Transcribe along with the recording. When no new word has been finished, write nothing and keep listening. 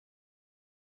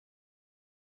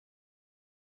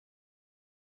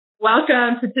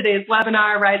Welcome to today's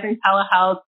webinar, Rising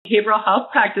Telehealth, Behavioral Health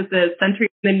Practices Centering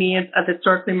the Needs of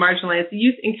Historically Marginalized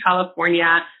Youth in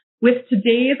California, with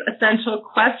today's essential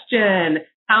question: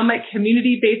 how might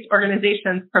community-based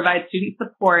organizations provide student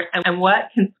support, and what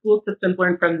can school systems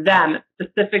learn from them,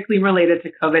 specifically related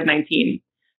to COVID-19?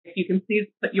 If you can please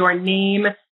put your name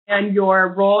and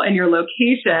your role and your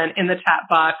location in the chat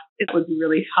box, it would be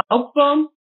really helpful.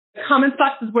 The comments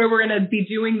box is where we're going to be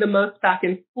doing the most back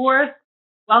and forth.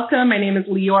 Welcome. My name is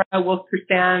Leora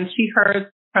Wolf-Kristan, she,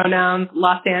 hers, pronouns,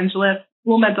 Los Angeles,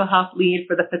 School Mental Health Lead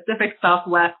for the Pacific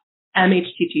Southwest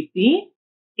MHTTC.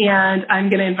 And I'm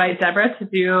going to invite Deborah to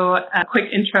do a quick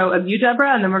intro of you,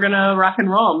 Deborah, and then we're going to rock and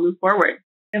roll, move forward.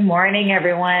 Good morning,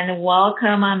 everyone.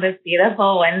 Welcome on this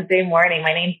beautiful Wednesday morning.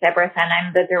 My name is Deborah Sen.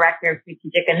 I'm the Director of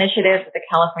Strategic Initiatives at the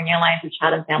California Alliance of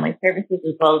Child and Family Services,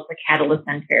 as well as the Catalyst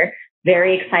Center.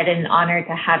 Very excited and honored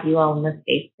to have you all in this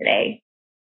space today.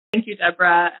 Thank you,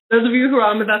 Deborah. Those of you who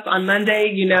are on with us on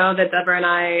Monday, you know that Deborah and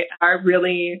I are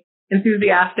really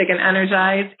enthusiastic and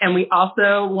energized, and we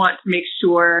also want to make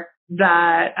sure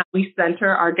that we center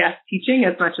our guest teaching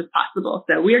as much as possible.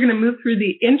 So we are going to move through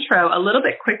the intro a little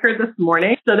bit quicker this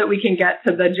morning so that we can get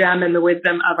to the gem and the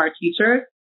wisdom of our teachers.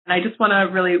 And I just want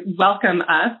to really welcome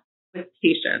us with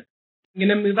patience. I'm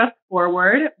going to move us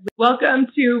forward. Welcome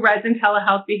to Rising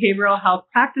Telehealth, Behavioral Health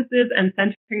Practices and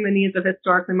Centering the Needs of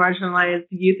Historically Marginalized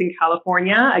Youth in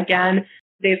California. Again,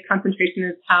 today's concentration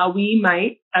is how we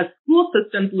might, as school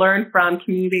systems, learn from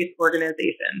community-based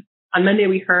organizations. On Monday,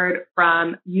 we heard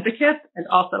from Ubiquitous and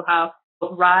also how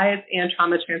both RISE and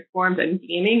Trauma Transformed and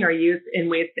gaming are used in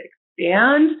ways to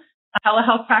expand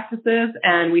telehealth practices.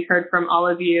 And we heard from all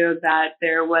of you that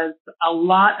there was a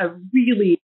lot of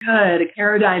really good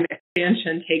paradigm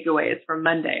expansion takeaways from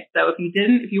Monday. So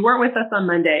if you weren't with us on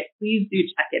Monday, please do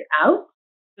check it out.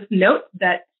 Just note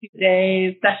that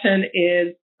today's session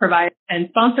is provided and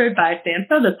sponsored by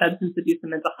SAMHSA, the Substance Abuse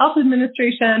and Mental Health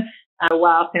Administration.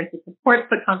 While SAMHSA supports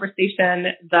the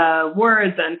conversation, the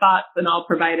words and thoughts and all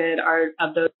provided are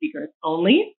of those speakers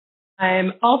only.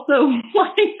 I'm also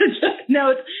wanting to just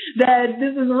note that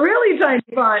this is really tiny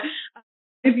font.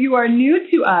 If you are new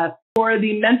to us, for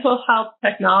the Mental Health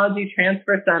Technology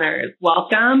Transfer Centers,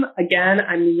 welcome. Again,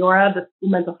 I'm Leora, the School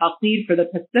Mental Health Lead for the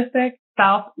Pacific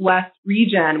Southwest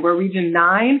region. We're Region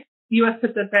 9, U.S.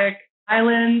 Pacific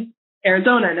Islands,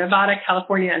 Arizona, Nevada,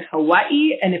 California, and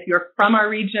Hawaii. And if you're from our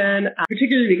region,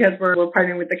 particularly because we're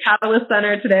partnering with the Catalyst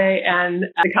Center today and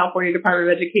the California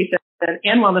Department of Education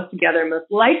and Wellness together,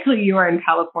 most likely you are in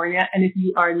California. And if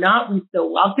you are not, we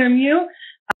still welcome you.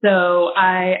 So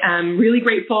I am really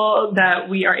grateful that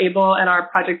we are able, and our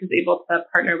project is able to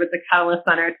partner with the Catalyst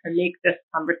Center to make this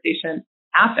conversation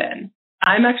happen.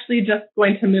 I'm actually just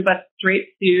going to move us straight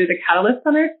to the Catalyst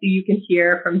Center so you can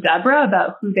hear from Deborah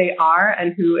about who they are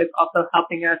and who is also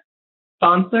helping us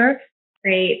sponsor.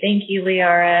 Great. Thank you,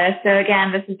 Leora. So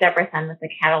again, this is Deborah Sen with the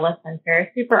Catalyst Center.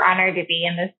 Super honored to be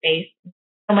in this space.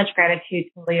 So much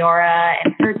gratitude to Leora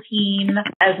and her team,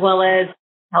 as well as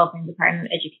California Department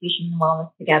of Education and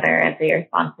Wellness together as they are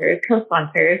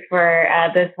co-sponsors for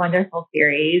this wonderful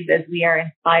series, as we are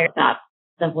inspired up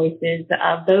the voices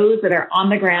of those that are on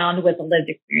the ground with the lived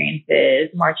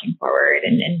experiences, marching forward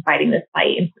and fighting this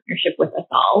fight in partnership with us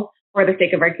all for the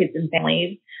sake of our kids and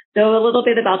families. So a little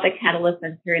bit about the Catalyst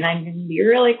Center, and I'm going to be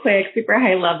really quick, super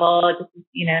high level, just,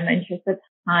 in the interest of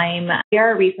time. We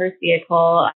are a resource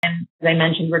vehicle, and as I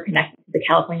mentioned, we're connected to the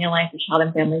California Alliance of Child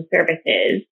and Family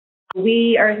Services.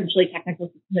 We are essentially technical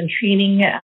systems and training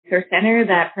resource center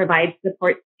that provides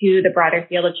support to the broader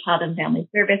field of child and family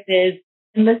services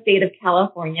in the state of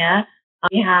California.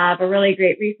 We have a really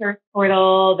great resource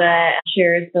portal that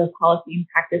shares those policy and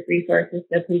practice resources,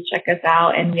 so please check us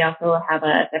out. And we also have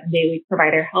a 7-day-a-week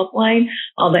provider helpline.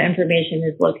 All the information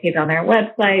is located on our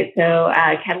website, so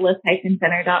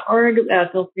catalyst-center.org.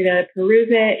 Feel free to peruse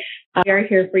it. We are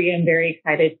here for you and very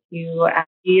excited to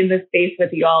be in this space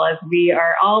with you all as we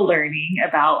are all learning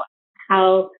about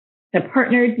how to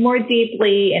partner more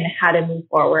deeply and how to move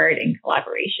forward in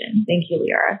collaboration. Thank you,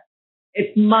 Leora.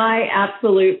 It's my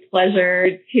absolute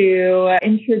pleasure to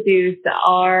introduce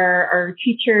our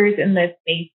teachers in this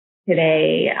space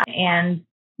today, and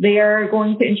they are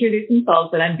going to introduce themselves,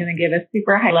 but I'm going to give a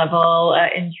super high level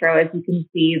intro. As you can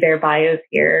see their bios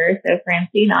here. So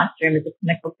Francine Ostrom is a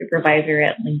clinical supervisor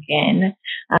at Lincoln.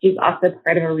 She's also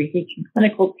part of a research and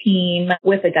clinical team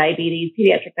with the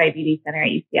Pediatric Diabetes Center at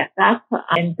UCSF.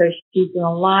 And so she's doing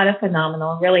a lot of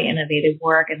phenomenal, really innovative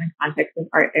work in the context of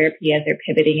art therapy as they're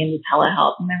pivoting into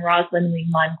telehealth. And then Rosalind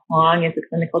Wingman Kwong is a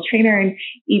clinical trainer and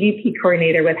EVP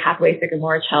coordinator with Hathaway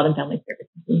Sycamore Child and Family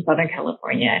Services in Southern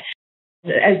California.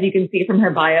 As you can see from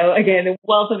her bio, again, a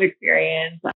wealth of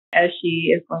experience as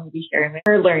she is going to be sharing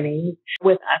her learnings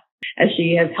with us as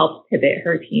she has helped pivot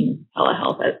her team to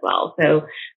telehealth as well. So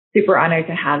super honored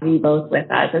to have you both with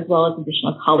us, as well as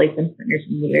additional colleagues and partners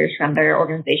and leaders from their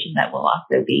organization that will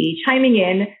also be chiming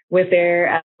in with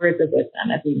their words of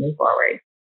wisdom as we move forward.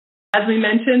 As we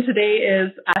mentioned, today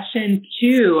is session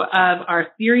 2 of our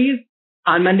series.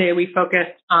 On Monday, we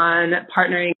focused on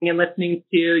partnering and listening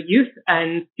to youth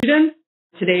and students.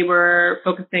 Today, we're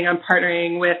focusing on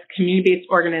partnering with community-based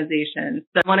organizations.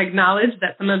 So I want to acknowledge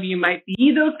that some of you might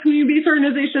be those community-based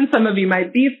organizations. Some of you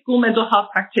might be school mental health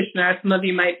practitioners. Some of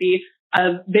you might be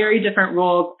very different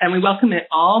roles. And we welcome it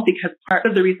all because part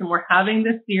of the reason we're having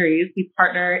this series,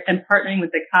 partnering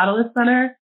with the Catalyst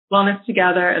Center, Wellness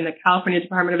Together, and the California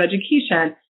Department of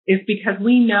Education is because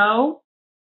we know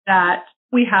that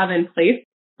we have in place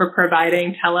for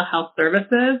providing telehealth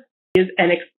services is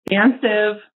an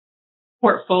expansive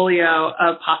portfolio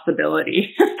of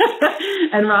possibility.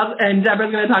 and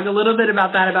Deborah's going to talk a little bit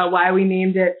about that, about why we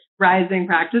named it Rising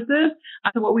Practices.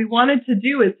 So what we wanted to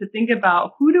do is to think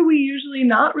about who do we usually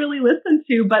not really listen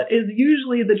to, but is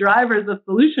usually the drivers of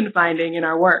solution finding in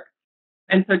our work.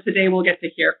 And so today we'll get to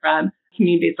hear from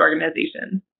community-based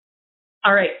organizations.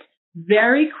 All right.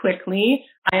 Very quickly,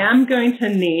 I am going to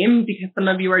name, because some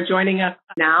of you are joining us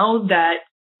now, that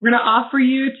we're going to offer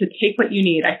you to take what you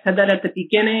need. I said that at the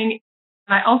beginning.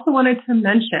 I also wanted to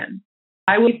mention,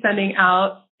 I will be sending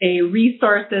out a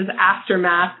resources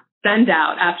aftermath send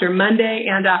out after Monday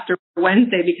and after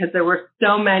Wednesday, because there were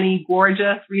so many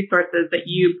gorgeous resources that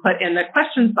you put in the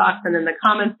questions box and in the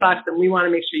comments box, and we want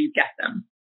to make sure you get them.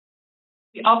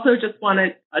 We also just want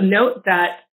to note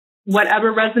that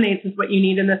whatever resonates is what you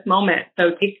need in this moment.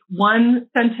 So take one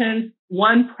sentence,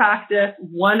 one practice,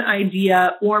 one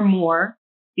idea or more.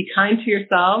 Be kind to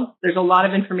yourselves. There's a lot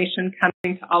of information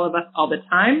coming to all of us all the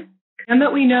time. And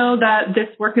that we know that this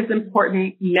work is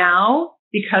important now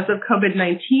because of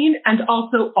COVID-19 and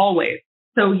also always.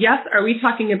 So yes, are we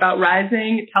talking about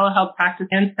rising telehealth practice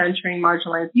and centering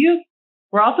marginalized youth?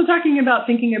 We're also talking about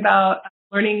thinking about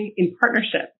learning in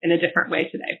partnership in a different way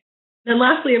today. And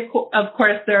lastly, of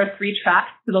course, there are 3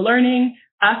 tracks to the learning: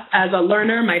 us as a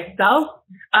learner, myself,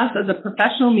 us as a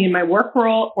professional, me and my work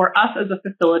role, or us as a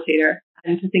facilitator,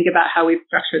 and to think about how we've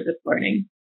structured this learning.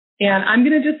 And I'm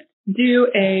going to just do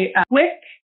a quick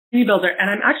rebuilder, and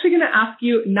I'm actually going to ask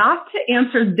you not to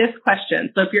answer this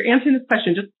question. So if you're answering this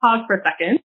question, just pause for a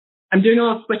second. I'm doing a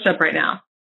little switch up right now.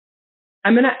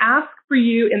 I'm going to ask for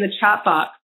you in the chat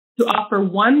box to offer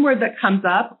one word that comes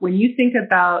up when you think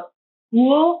about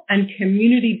school and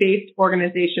community-based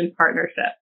organization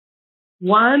partnership.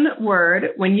 One word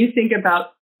when you think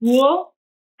about school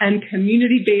and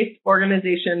community-based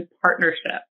organization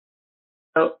partnership.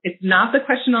 So it's not the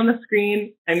question on the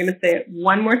screen. I'm going to say it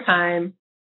one more time.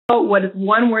 So what is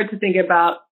one word to think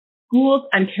about schools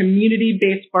and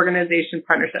community-based organization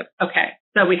partnership? Okay,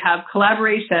 so we have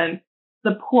collaboration,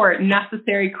 support,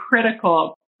 necessary,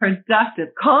 critical, productive,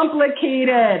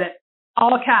 complicated,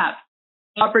 all caps,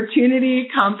 opportunity,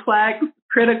 complex,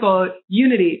 critical,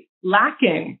 unity,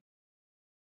 lacking,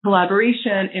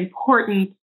 collaboration,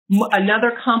 important,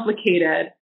 another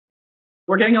complicated.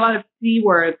 We're getting a lot of C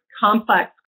words: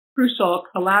 complex, crucial,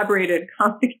 collaborated,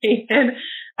 complicated,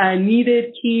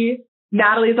 needed, key.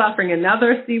 Natalie's offering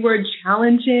another C word: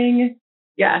 challenging.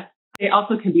 Yes, they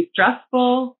also can be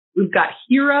stressful. We've got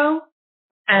hero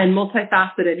and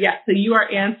multifaceted. Yes, so you are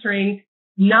answering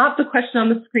not the question on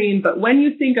the screen, but when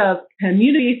you think of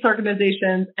community-based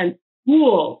organizations and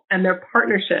schools and their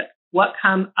partnerships, what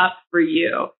comes up for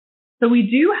you? So we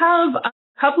do have a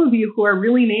couple of you who are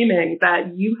really naming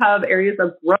that you have areas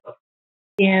of growth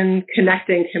in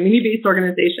connecting community-based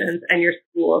organizations and your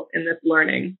schools in this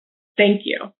learning. Thank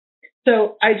you.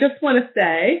 So I just want to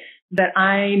say that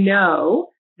I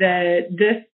know that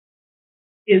this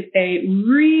is a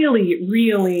really,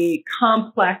 really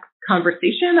complex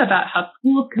conversation about how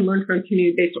schools can learn from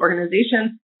community-based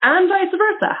organizations and vice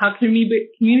versa, how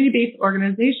community-based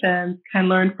organizations can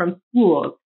learn from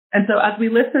schools. And so as we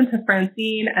listen to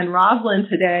Francine and Rosalind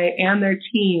today and their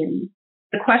teams,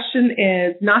 the question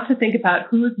is not to think about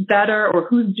who's better or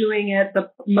who's doing it the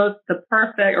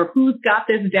perfect, or who's got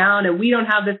this down and we don't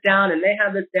have this down and they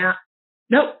have this down.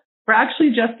 Nope. We're actually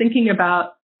just thinking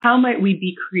about how might we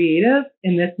be creative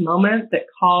in this moment that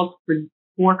calls for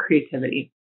more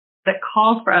creativity, that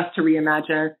calls for us to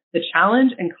reimagine the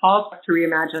challenge and calls for us to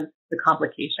reimagine the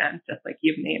complication, just like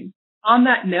you've named. On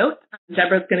that note,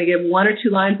 Deborah's going to give 1 or 2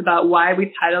 lines about why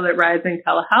we titled it Rising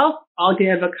Telehealth. I'll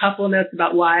give a couple of notes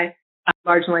about why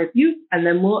marginalized youth, and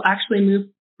then we'll actually move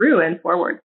through and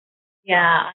forward.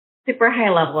 Yeah, super high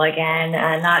level again,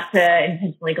 not to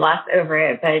intentionally gloss over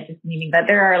it, but just meaning that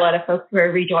there are a lot of folks who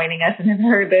are rejoining us and have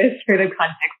heard this sort of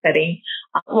context setting.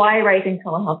 Why rising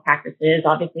telehealth practices?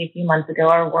 Obviously, a few months ago,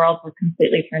 our world was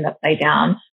completely turned upside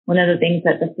down. One of the things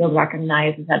that the field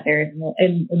recognized is that there is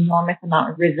an enormous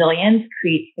amount of resilience,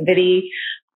 creativity,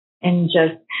 and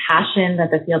just passion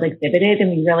that the field exhibited. And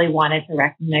we really wanted to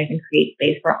recognize and create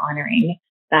space for honoring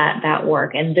that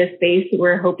work. And this space,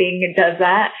 we're hoping it does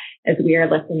that as we are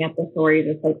lifting up the stories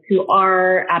of folks who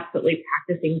are absolutely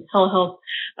practicing telehealth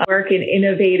work in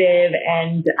innovative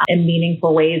and in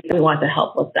meaningful ways that we want to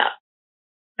help lift up.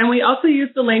 And we also use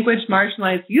the language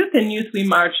marginalized youth and youth we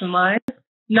marginalize,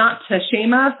 not to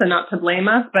shame us and not to blame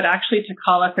us, but actually to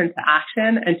call us into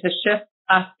action and to shift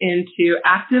us into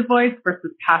active voice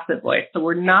versus passive voice. So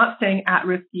we're not saying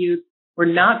at-risk youth. We're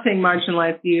not saying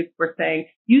marginalized youth. We're saying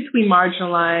youth we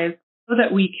marginalize so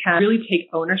that we can really take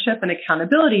ownership and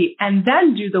accountability and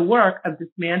then do the work of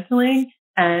dismantling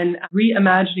and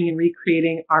reimagining and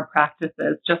recreating our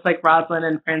practices, just like Rosalind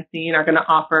and Francine are going to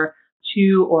offer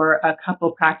 2 or a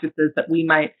couple practices that we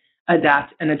might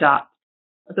adapt and adopt.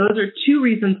 Those are 2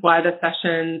 reasons why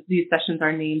these sessions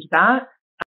are named that.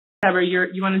 Deborah,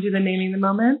 you want to do the naming the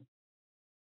moment?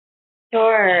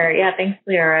 Sure. Yeah. Thanks,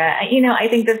 Leora. I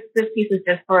think this piece is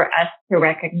just for us to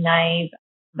recognize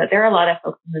that there are a lot of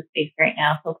folks in this space right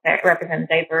now, folks that represent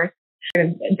diverse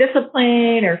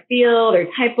discipline or field or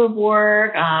type of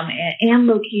work, and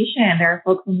location. There are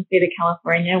folks in the state of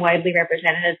California widely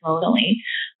represented as well locally.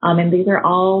 And these are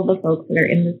all the folks that are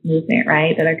in this movement,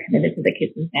 right, that are committed to the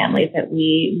kids and families that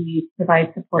we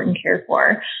provide support and care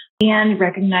for. And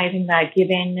recognizing that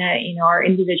given, our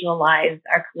individual lives,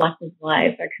 our collective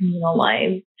lives, our communal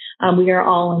lives, we are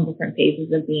all in different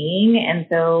phases of being. And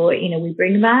so, we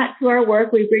bring that to our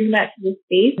work, we bring that to the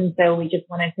space. And so we just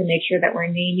wanted to make sure that we're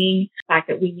naming the fact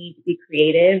that we need to be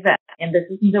creative. And this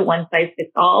isn't a one size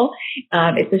fits all.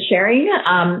 It's a sharing.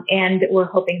 And we're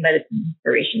hoping that it's an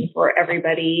inspiration for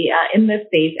everybody in this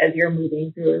space as you're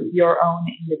moving through your own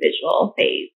individual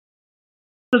phase.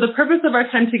 So the purpose of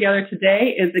our time together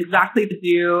today is exactly to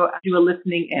do a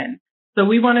listening in. So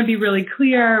we want to be really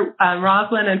clear.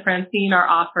 Rosalind and Francine are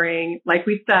offering, like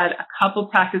we said, a couple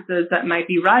practices that might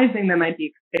be rising, that might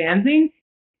be expanding.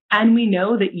 And we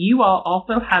know that you all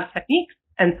also have techniques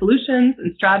and solutions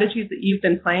and strategies that you've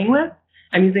been playing with.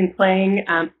 I'm using playing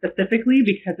specifically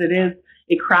because it is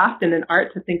a craft and an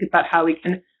art to think about how we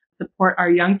can support our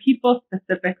young people,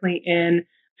 specifically in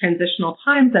transitional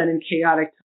times and in chaotic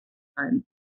times.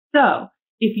 So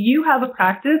if you have a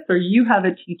practice or you have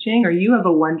a teaching or you have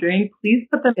a wondering, please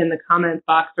put them in the comments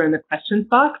box or in the questions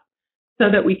box so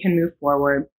that we can move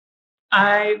forward.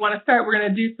 I want to start.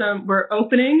 We're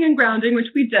opening and grounding,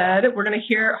 which we did. We're going to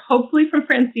hear hopefully from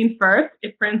Francine first.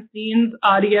 If Francine's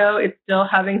audio is still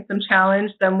having some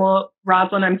challenge, then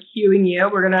Rosalind, I'm cueing you.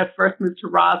 We're going to first move to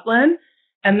Rosalind.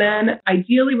 And then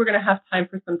ideally, we're going to have time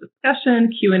for some discussion,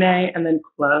 Q&A, and then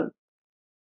close.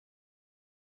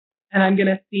 And I'm going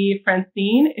to see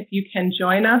Francine, if you can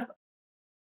join us.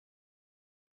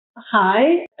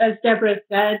 Hi, as Deborah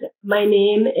said, my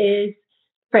name is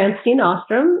Francine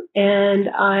Ostrom, and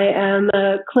I am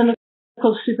a clinical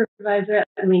supervisor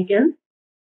at Lincoln.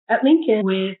 At Lincoln,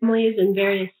 with families in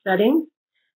various settings,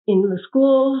 in the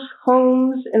schools,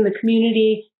 homes, in the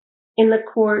community, in the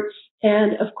courts,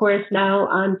 and of course now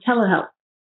on telehealth.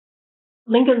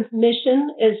 Lincoln's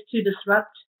mission is to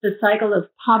disrupt the cycle of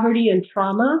poverty and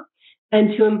trauma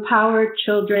and to empower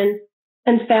children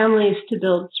and families to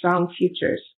build strong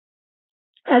futures.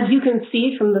 As you can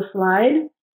see from the slide,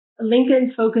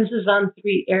 Lincoln focuses on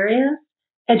 3 areas: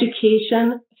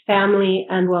 education, family,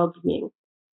 and well-being.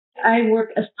 I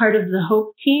work as part of the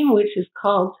HOPE team, which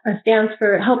stands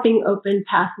for Helping Open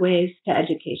Pathways to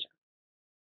Education.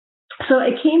 So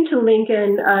I came to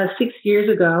Lincoln 6 years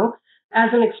ago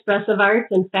as an expressive arts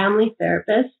and family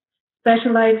therapist,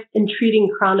 specialized in treating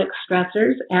chronic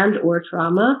stressors and or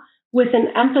trauma with an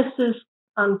emphasis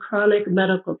on chronic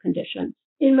medical conditions.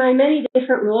 In my many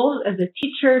different roles as a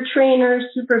teacher, trainer,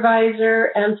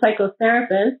 supervisor, and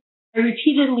psychotherapist, I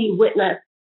repeatedly witnessed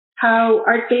how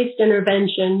art-based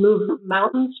intervention moved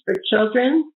mountains for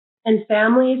children and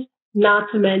families,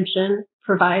 not to mention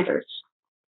providers.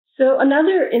 So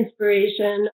another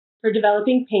inspiration for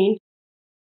developing paint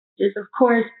is, of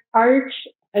course, art.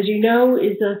 As you know,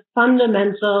 is a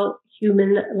fundamental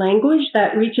human language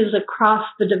that reaches across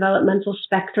the developmental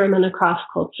spectrum and across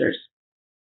cultures.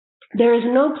 There is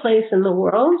no place in the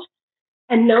world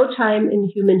and no time in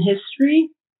human history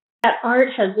that art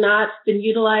has not been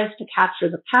utilized to capture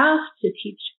the past, to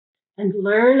teach and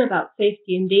learn about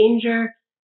safety and danger,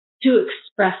 to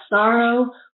express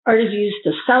sorrow, Art is used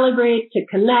to celebrate, to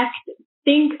connect.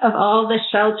 Think of all the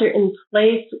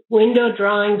shelter-in-place window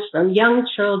drawings from young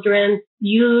children,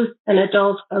 youth, and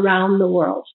adults around the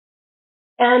world.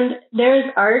 And there's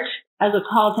art as a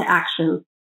call to action,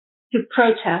 to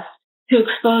protest, to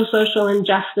expose social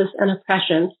injustice and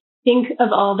oppression. Think of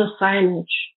all the signage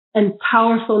and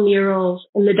powerful murals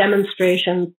in the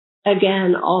demonstrations,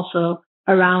 again, also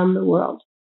around the world.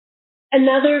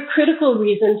 Another critical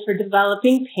reason for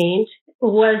developing paint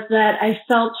was that I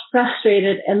felt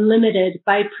frustrated and limited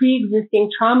by pre-existing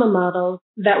trauma models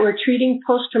that were treating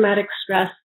post-traumatic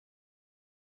stress,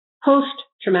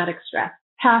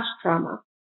 past trauma.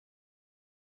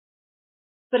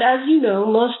 But as you know,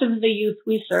 most of the youth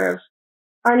we serve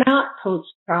are not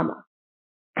post-trauma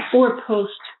or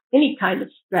post any kind of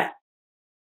stress.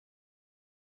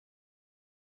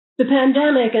 The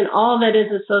pandemic and all that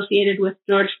is associated with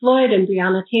George Floyd and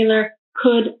Breonna Taylor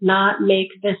could not make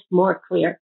this more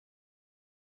clear.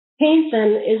 Paint,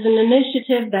 then, is an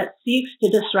initiative that seeks to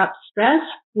disrupt stress,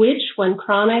 which, when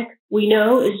chronic, we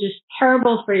know is just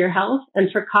terrible for your health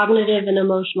and for cognitive and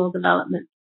emotional development.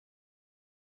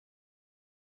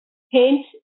 Paint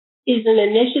is an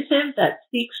initiative that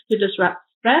seeks to disrupt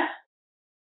stress,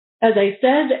 as I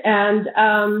said, and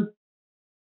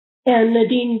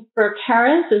Nadine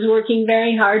Burke-Harris is working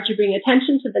very hard to bring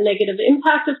attention to the negative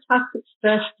impact of toxic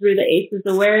stress through the ACEs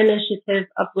Aware initiative,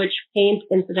 of which paint,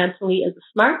 incidentally, is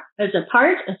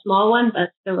a small one,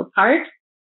 but still a part.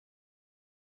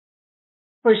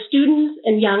 For students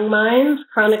and young minds,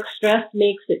 chronic stress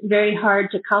makes it very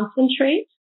hard to concentrate,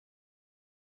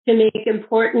 to make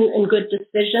important and good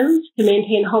decisions, to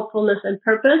maintain hopefulness and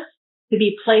purpose, to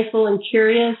be playful and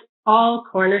curious, all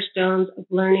cornerstones of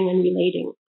learning and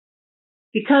relating.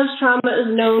 Because trauma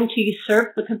is known to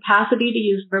usurp the capacity to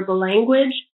use verbal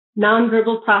language,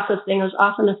 nonverbal processing is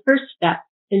often a first step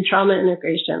in trauma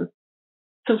integration.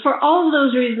 So for all of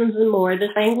those reasons and more,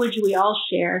 this language we all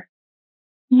share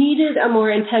needed a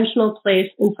more intentional place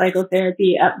in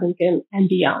psychotherapy at Lincoln and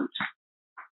beyond.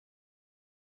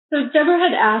 So Deborah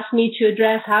had asked me to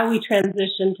address how we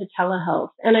transitioned to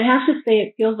telehealth. And I have to say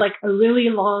it feels like a really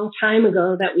long time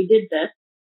ago that we did this.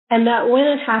 And that when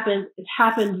it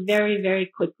happened very, very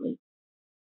quickly.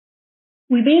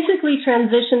 We basically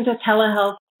transitioned to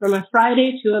telehealth from a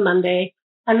Friday to a Monday,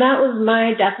 and that was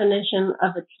my definition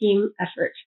of a team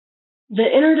effort. The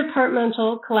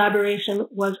interdepartmental collaboration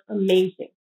was amazing.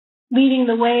 Leading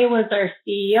the way was our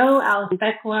CEO, Alison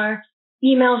Beckwar.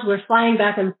 Emails were flying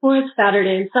back and forth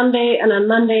Saturday and Sunday, and on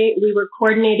Monday, we were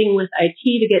coordinating with IT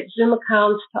to get Zoom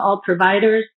accounts to all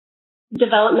providers.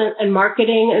 Development and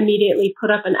marketing immediately put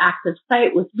up an active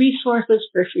site with resources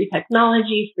for free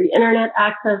technology, free internet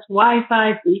access,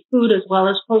 Wi-Fi, free food, as well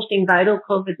as posting vital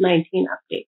COVID-19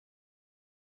 updates.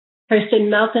 Kirsten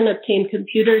Melton obtained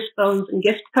computers, phones, and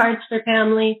gift cards for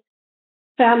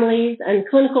families, and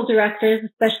clinical directors,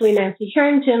 especially Nancy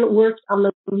Harrington, worked on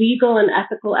the legal and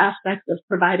ethical aspects of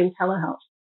providing telehealth.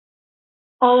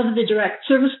 All of the direct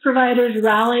service providers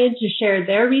rallied to share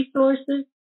their resources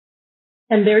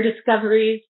and their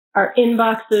discoveries. Our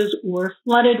inboxes were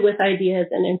flooded with ideas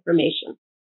and information.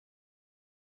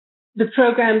 The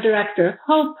program director of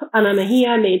Hope, Ana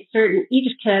Mejia, made certain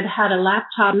each kid had a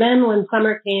laptop. Then when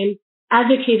summer came,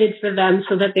 advocated for them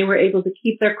so that they were able to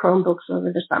keep their Chromebooks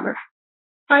over the summer.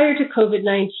 Prior to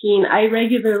COVID-19, I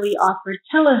regularly offered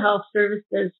telehealth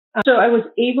services, so I was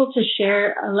able to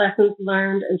share lessons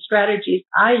learned and strategies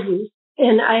I used,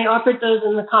 and I offered those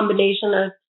in the combination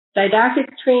of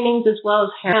didactic trainings as well as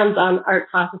hands-on art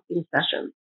processing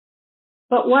sessions.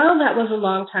 But while that was a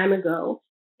long time ago,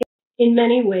 in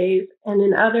many ways and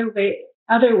in other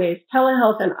ways,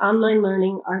 telehealth and online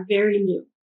learning are very new.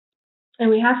 And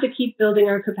we have to keep building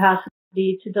our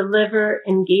capacity to deliver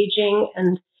engaging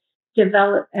and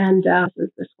develop and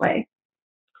this way.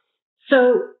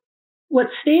 So what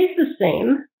stays the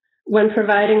same when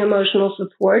providing emotional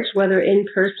support, whether in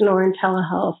person or in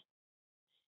telehealth,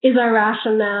 is our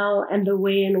rationale and the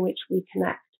way in which we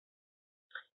connect.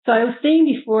 So I was saying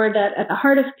before that at the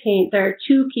heart of paint, there are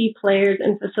two key players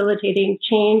in facilitating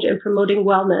change and promoting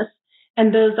wellness,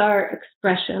 and those are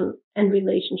expression and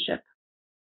relationship.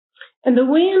 And the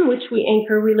way in which we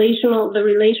anchor the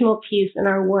relational piece in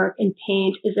our work in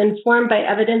paint is informed by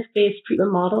evidence-based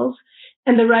treatment models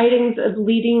and the writings of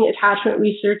leading attachment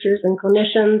researchers and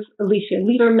clinicians, Alicia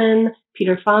Lieberman,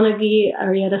 Peter Fonagy,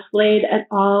 Arietta Slade et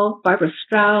al., Barbara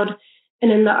Stroud,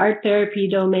 and in the art therapy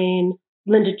domain,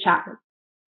 Linda Chapman.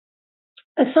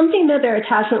 And something that their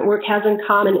attachment work has in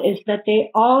common is that they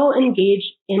all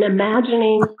engage in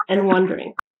imagining and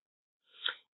wondering.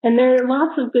 And there are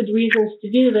lots of good reasons to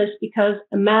do this because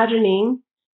imagining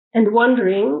and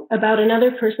wondering about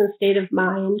another person's state of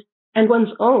mind and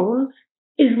one's own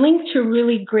is linked to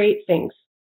really great things.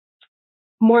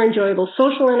 More enjoyable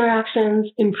social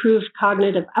interactions, improved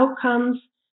cognitive outcomes,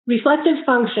 reflective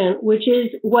function, which is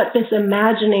what this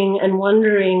imagining and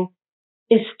wondering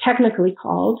is technically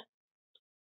called,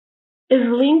 is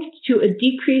linked to a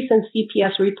decrease in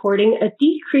CPS reporting, a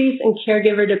decrease in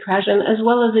caregiver depression, as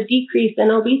well as a decrease in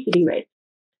obesity rates.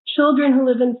 Children who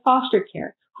live in foster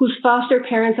care, whose foster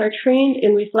parents are trained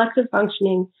in reflective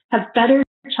functioning, have better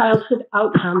childhood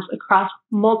outcomes across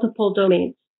multiple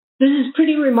domains. This is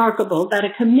pretty remarkable that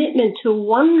a commitment to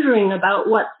wondering about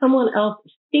what someone else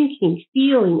is thinking,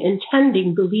 feeling,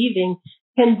 intending, believing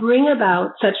can bring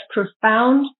about such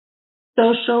profound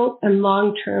social and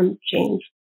long-term change.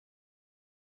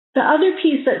 The other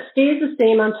piece that stays the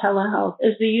same on telehealth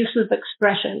is the use of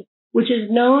expression, which is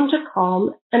known to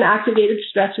calm an activated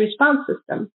stress response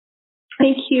system.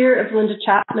 Think here of Linda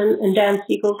Chapman and Dan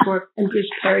Siegel's work and Bruce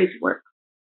Perry's work.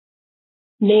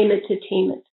 Name it to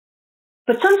tame it.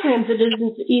 But sometimes it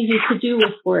isn't easy to do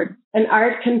with words, and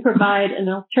art can provide an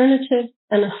alternative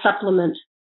and a supplement.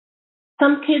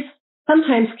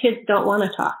 Sometimes kids don't want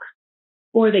to talk,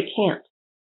 or they can't.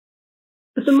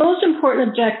 But the most important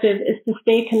objective is to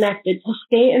stay connected, to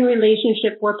stay in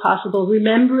relationship where possible,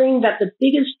 remembering that the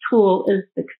biggest tool is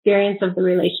the experience of the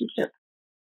relationship,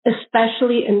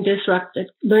 especially in disrupted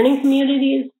learning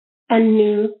communities and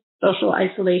new social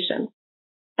isolation.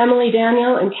 Emily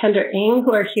Daniel and Kendra Ng,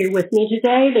 who are here with me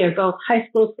today, they are both high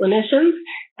school clinicians,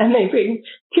 and they bring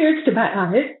tears to my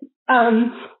eyes.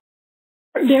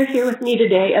 They're here with me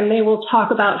today, and they will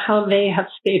talk about how they have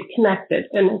stayed connected,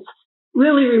 and it's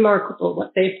really remarkable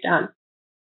what they've done.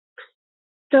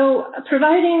 So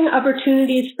providing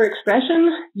opportunities for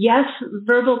expression, yes,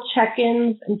 verbal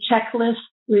check-ins and checklists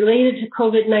related to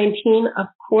COVID-19, of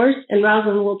course, and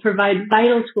Rosalind will provide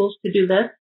vital tools to do this.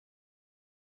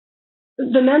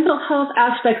 The mental health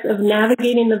aspects of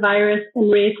navigating the virus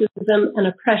and racism and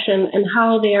oppression and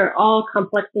how they are all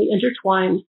complexly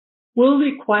intertwined will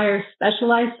require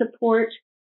specialized support,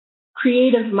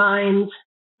 creative minds.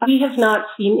 We have not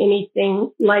seen anything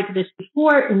like this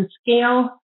before in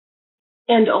scale.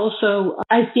 And also,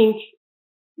 I think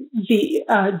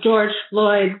the George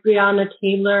Floyd, Breonna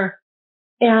Taylor,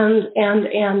 and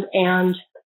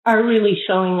are really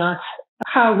showing us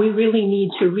how we really need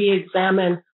to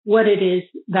re-examine what it is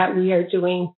that we are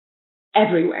doing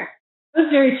everywhere. I was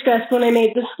very stressed when I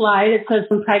made this slide. It says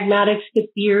from pragmatics to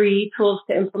theory, tools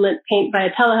to implement paint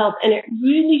via telehealth, and it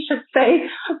really should say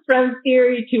from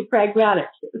theory to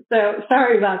pragmatics. So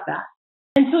sorry about that.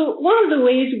 And so one of the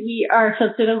ways we are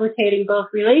facilitating both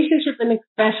relationship and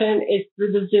expression is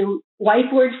through the Zoom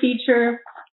whiteboard feature,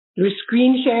 through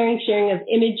screen sharing of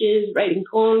images, writing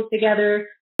poems together,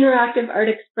 interactive art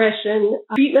expression,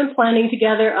 treatment planning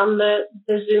together on the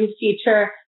Zoom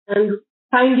feature, and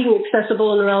finding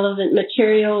accessible and relevant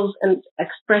materials and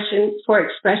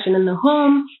expression in the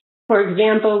home. For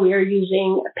example, we are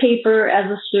using paper as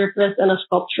a surface and a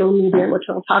sculptural medium, which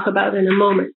I'll talk about in a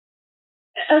moment.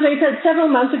 As I said several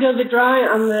months ago, the drawing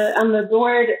on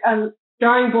the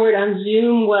drawing board on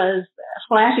Zoom was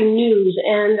flashing news,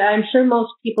 and I'm sure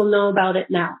most people know about it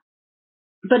now.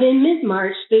 But in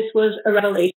mid-March, this was a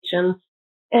revelation,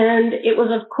 and it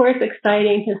was, of course,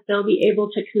 exciting to still be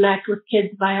able to connect with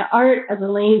kids via art as a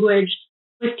language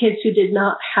with kids who did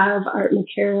not have art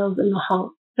materials in the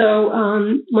home. So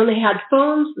when they had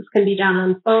phones, this can be done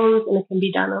on phones, and it can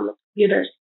be done on the computers.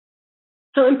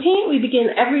 So in Paint, we begin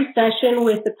every session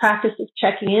with the practice of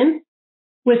checking in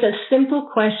with a simple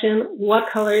question: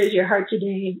 what color is your heart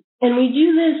today? And we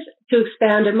do this to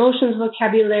expand emotions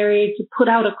vocabulary, to put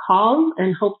out a call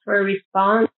and hope for a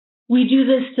response. We do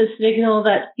this to signal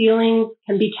that feelings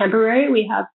can be temporary. We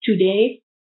have today,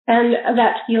 and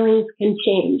that feelings can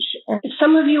change. And if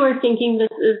some of you are thinking this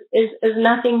is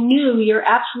nothing new, you're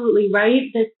absolutely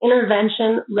right. This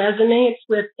intervention resonates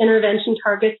with intervention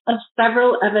targets of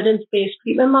several evidence-based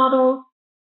treatment models.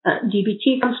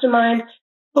 DBT comes to mind.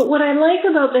 But what I like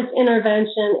about this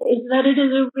intervention is that it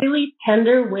is a really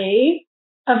tender way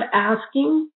of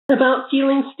asking about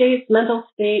feeling states, mental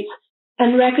states,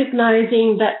 and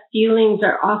recognizing that feelings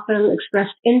are often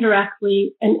expressed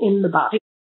indirectly and in the body.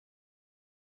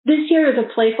 This year is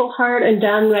a playful heart and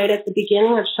done right at the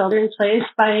beginning of Shelter-in Place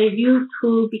by a youth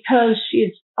who, because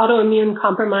she's autoimmune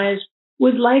compromised,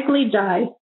 would likely die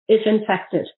if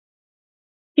infected.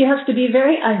 She has to be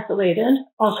very isolated,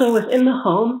 also within the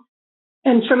home,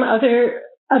 and from other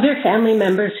family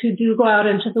members who do go out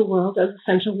into the world as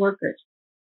essential workers.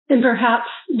 And perhaps,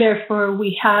 therefore,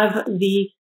 we have the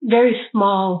very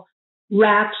small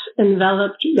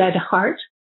rat-enveloped red heart.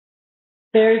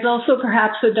 There's also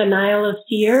perhaps a denial of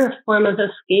fear, a form of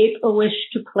escape, a wish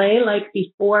to play like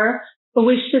before, a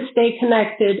wish to stay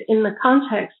connected in the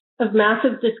context of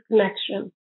massive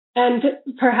disconnection. And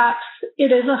perhaps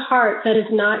it is a heart that is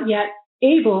not yet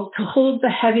able to hold the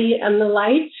heavy and the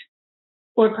light,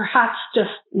 or perhaps just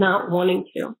not wanting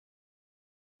to.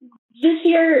 This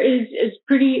year is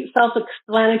pretty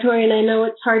self-explanatory, and I know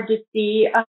it's hard to see,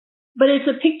 but it's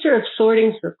a picture of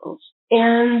sorting circles.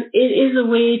 And it is a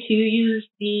way to use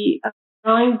the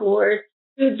drawing board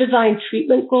to design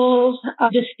treatment goals,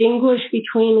 distinguish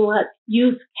between what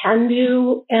youth can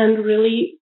do and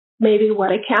really maybe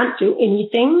what it can't do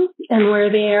anything, and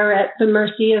where they are at the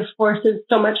mercy of forces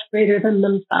so much greater than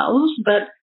themselves. But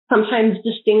sometimes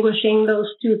distinguishing those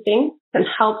two things can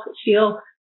help feel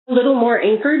a little more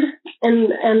anchored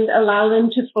and allow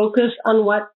them to focus on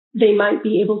what they might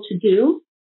be able to do.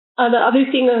 The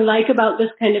other thing I like about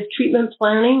this kind of treatment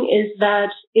planning is that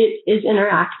it is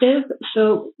interactive.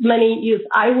 So many youth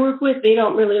I work with, they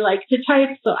don't really like to type,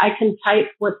 so I can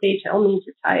type what they tell me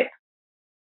to type.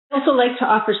 I also like to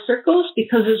offer circles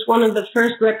because it's one of the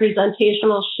first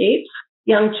representational shapes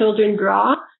young children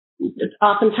draw,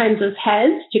 oftentimes as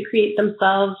heads, to create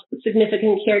themselves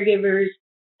significant caregivers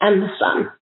and the sun.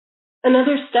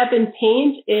 Another step in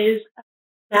paint is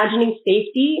imagining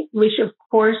safety, which of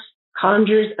course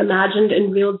conjures imagined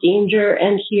and real danger,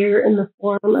 and here in the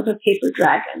form of a paper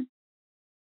dragon.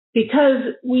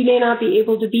 Because we may not be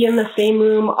able to be in the same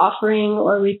room offering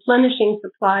or replenishing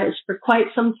supplies for quite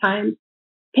some time,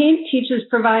 paint teaches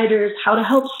providers how to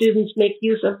help students make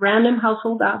use of random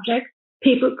household objects,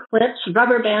 paper clips,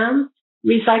 rubber bands,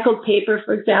 recycled paper,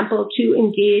 for example, to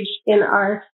engage in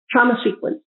our trauma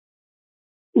sequence.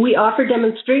 We offer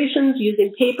demonstrations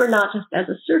using paper not just as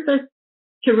a surface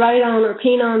to write on or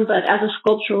paint on, but as a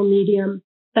sculptural medium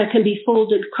that can be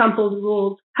folded, crumpled,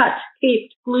 rolled, cut,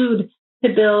 taped, glued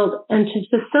to build and to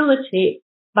facilitate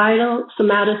vital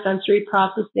somatosensory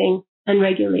processing and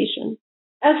regulation.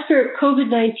 As for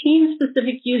COVID-19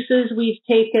 specific uses, we've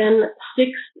taken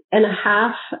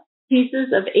 6.5 pieces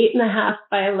of 8.5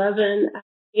 by 11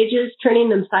 pages, turning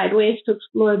them sideways to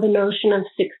explore the notion of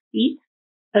 6 feet,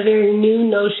 a very new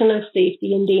notion of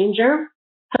safety and danger,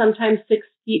 sometimes 6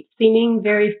 feet seeming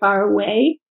very far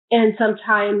away and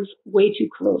sometimes way too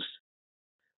close.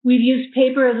 We've used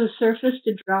paper as a surface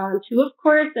to draw onto, of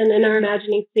course, and in our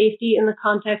imagining safety in the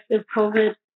context of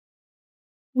COVID,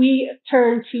 we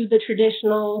turn to the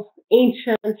traditional,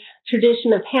 ancient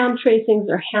tradition of hand tracings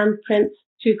or handprints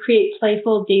to create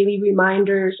playful daily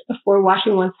reminders for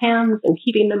washing one's hands and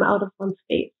keeping them out of one's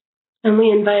face. And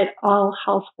we invite all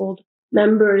household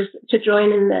members to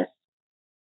join in this.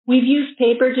 We've used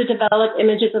paper to develop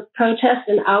images of protest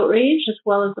and outrage, as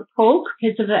well as the poke.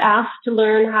 Kids have asked to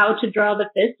learn how to draw the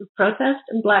fist of protest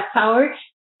and Black Power,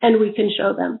 and we can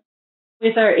show them.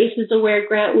 With our ACEs Aware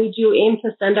grant, we do aim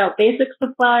to send out basic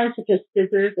supplies such as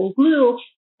scissors and glue,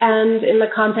 and in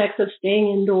the context of staying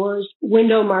indoors,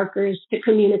 window markers to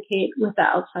communicate with the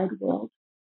outside world.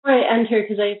 Before I end here,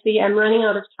 because I see I'm running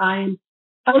out of time,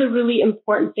 one of the really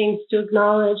important things to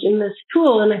acknowledge in this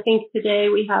tool, and I think today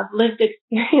we have lived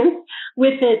experience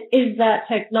with it, is that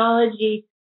technology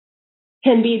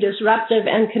can be disruptive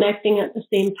and connecting at the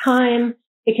same time.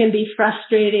 It can be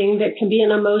frustrating. There can be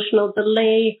an emotional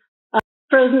delay,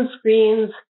 frozen screens,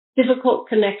 difficult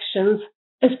connections,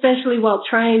 especially while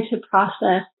trying to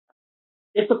process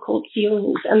difficult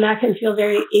feelings. And that can feel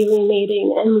very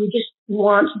alienating, and we just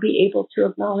want to be able to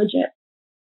acknowledge it.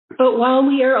 But while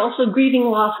we are also grieving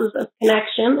losses of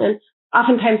connection and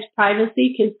oftentimes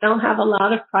privacy, kids don't have a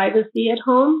lot of privacy at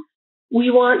home,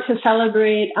 we want to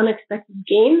celebrate unexpected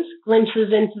gains,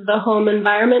 glimpses into the home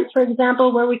environment, for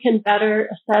example, where we can better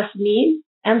assess needs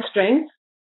and strengths.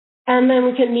 And then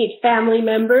we can meet family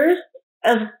members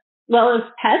as well as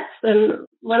pets. And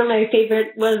one of my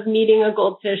favorite was meeting a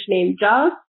goldfish named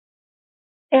Jaws.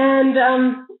 And,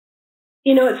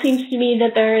 it seems to me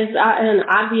that there is an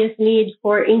obvious need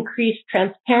for increased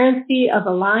transparency of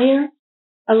alliance,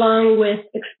 along with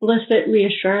explicit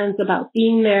reassurance about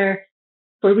being there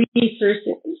for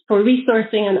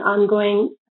resourcing and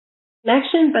ongoing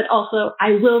connection, but also,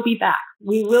 I will be back.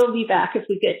 We will be back if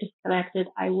we get disconnected.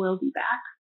 I will be back.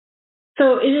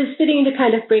 So it is fitting to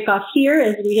kind of break off here,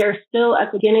 as we are still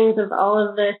at the beginnings of all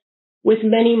of this with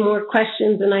many more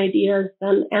questions and ideas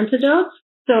than antidotes.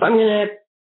 So I'm going to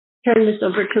turn this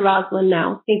over to Rosalind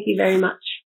now. Thank you very much.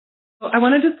 I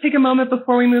want to just take a moment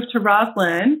before we move to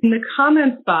Rosalind. In the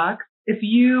comments box,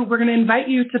 we're going to invite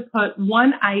you to put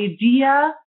one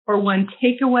idea or one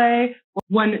takeaway or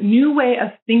one new way of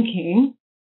thinking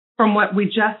from what we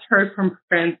just heard from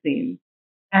Francine.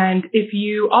 And if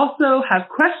you also have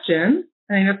questions,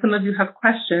 and I know some of you have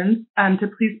questions, to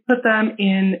please put them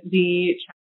in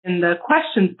the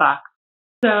questions box.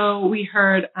 So we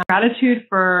heard gratitude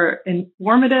for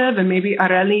informative, and maybe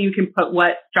Areli, you can put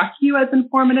what struck you as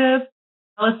informative.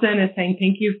 Allison is saying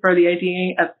thank you for the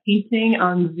idea of painting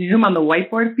on Zoom on the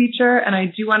whiteboard feature. And I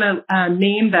do want to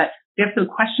name that we have some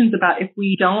questions about if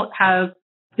we don't have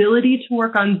ability to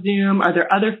work on Zoom, are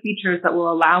there other features that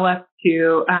will allow us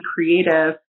to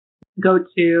creative, go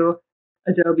to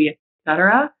Adobe,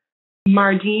 etc.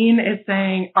 Mardine is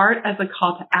saying art as a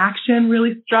call to action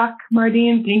really struck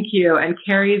Mardine. Thank you. And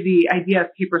Carrie, the idea of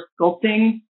paper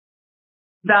sculpting.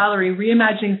 Valerie,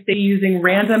 reimagining safety using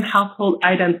random household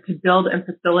items to build and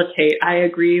facilitate. I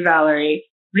agree, Valerie.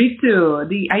 Ritu,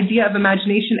 the idea of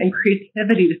imagination and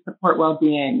creativity to support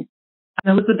well-being.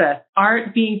 And Elizabeth,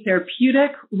 art being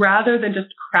therapeutic rather than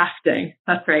just crafting.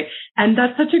 That's right. And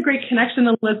that's such a great connection,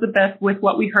 Elizabeth, with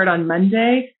what we heard on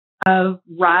Monday of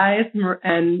Rise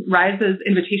and Rise's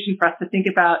invitation for us to think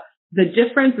about the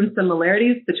difference and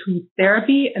similarities between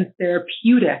therapy and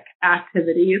therapeutic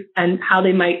activities and how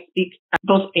they might speak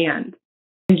both and.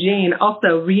 And Jane,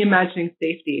 also reimagining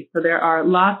safety. So there are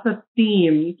lots of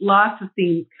themes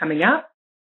coming up.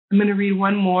 I'm going to read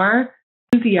one more.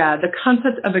 Cynthia, the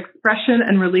concept of expression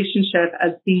and relationship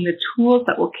as being the tools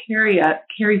that will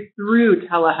carry through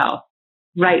telehealth.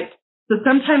 Right. So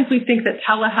sometimes we think that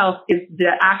telehealth is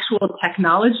the actual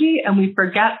technology, and we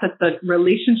forget that the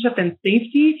relationship and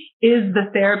safety is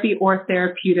the therapy or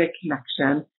therapeutic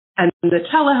connection. And the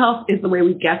telehealth is the way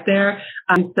we get there.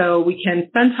 So we can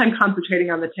spend time concentrating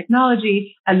on the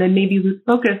technology and then maybe lose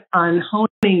focus on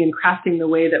honing and crafting the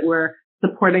way that we're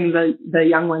supporting the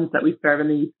young ones that we serve and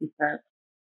the youth we serve.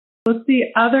 Let's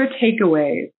see other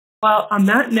takeaways. Well, on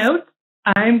that note,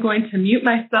 I'm going to mute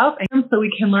myself so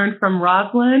we can learn from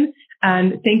Roslyn.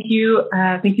 And thank you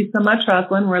so much,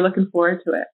 Roslyn. We're looking forward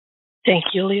to it. Thank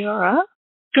you, Leora.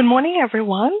 Good morning,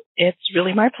 everyone. It's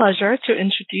really my pleasure to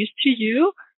introduce to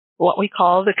you what we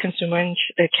call the Consumer and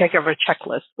Caregiver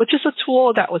Checklist, which is a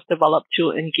tool that was developed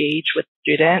to engage with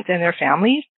students and their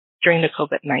families during the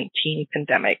COVID-19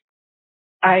 pandemic.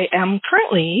 I am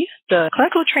currently the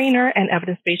clinical trainer and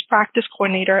evidence-based practice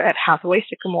coordinator at Hathaway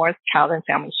Sycamore's Child and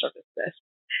Family Services.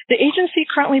 The agency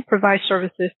currently provides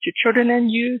services to children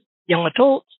and youth, young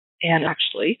adults, and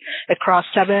actually across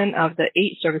 7 of the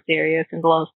 8 service areas in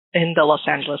the Los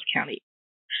Angeles County.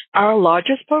 Our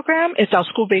largest program is our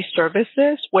school-based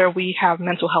services, where we have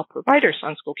mental health providers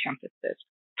on school campuses,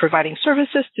 providing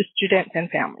services to students and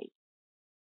families.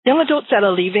 Young adults that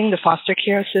are leaving the foster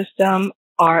care system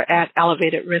are at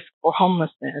elevated risk for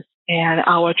homelessness, and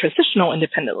our transitional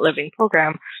independent living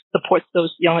program supports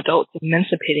those young adults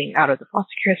emancipating out of the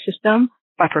foster care system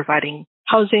by providing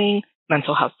housing,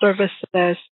 mental health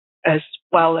services, as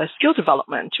well as skill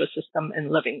development to assist them in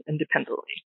living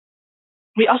independently.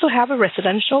 We also have a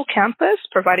residential campus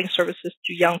providing services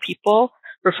to young people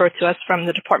referred to us from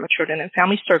the Department of Children and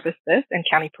Family Services and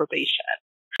County Probation.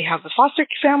 We have a foster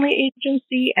family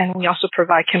agency, and we also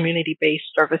provide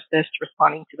community-based services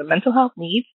responding to the mental health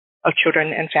needs of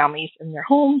children and families in their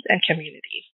homes and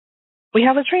communities. We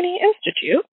have a training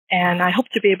institute, and I hope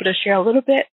to be able to share a little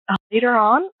bit later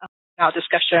on our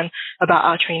discussion about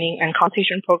our training and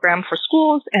consultation program for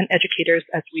schools and educators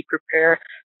as we prepare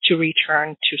to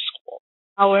return to school.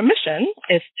 Our mission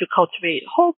is to cultivate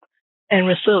hope and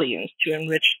resilience to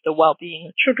enrich the well-being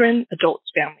of children, adults,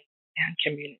 families, and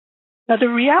communities. Now, the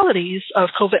realities of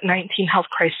COVID-19 health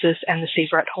crisis and the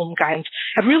Safer at Home guidance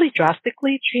have really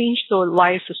drastically changed the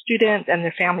lives of students and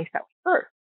their families that we serve.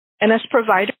 And as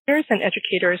providers and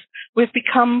educators, we've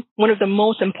become one of the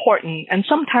most important and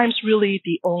sometimes really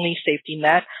the only safety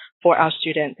net for our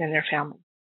students and their families.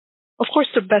 Of course,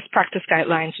 the best practice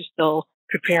guidelines are still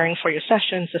preparing for your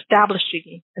sessions,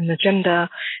 establishing an agenda,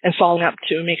 and following up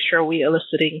to make sure we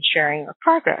eliciting and sharing our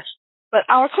progress. But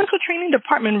our clinical training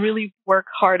department really worked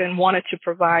hard and wanted to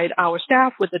provide our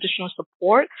staff with additional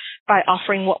support by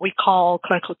offering what we call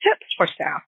clinical tips for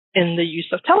staff in the use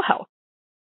of telehealth.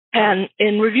 And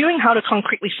in reviewing how to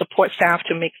concretely support staff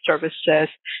to make services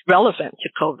relevant to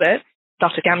COVID,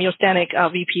 Dr. Gamio Stanek,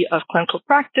 our VP of Clinical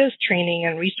Practice, Training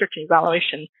and Research and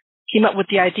Evaluation, came up with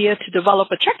the idea to develop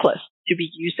a checklist to be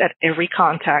used at every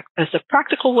contact as a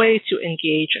practical way to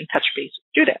engage and touch base with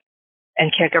students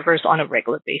and caregivers on a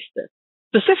regular basis,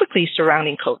 specifically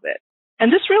surrounding COVID.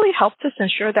 And this really helped us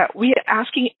ensure that we are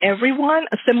asking everyone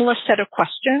a similar set of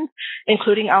questions,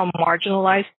 including our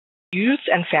marginalized youth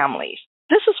and families.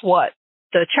 This is what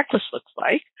the checklist looks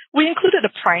like. We included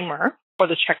a primer for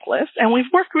the checklist, and we've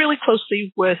worked really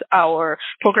closely with our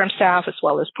program staff as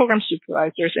well as program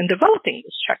supervisors in developing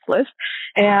this checklist,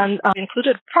 and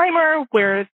included a primer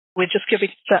where We're just giving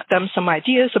them some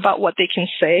ideas about what they can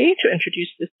say to introduce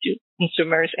this to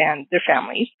consumers and their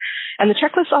families. And the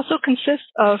checklist also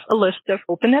consists of a list of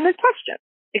open-ended questions.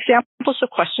 Examples of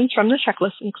questions from the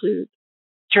checklist include,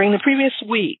 during the previous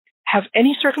week, have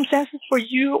any circumstances for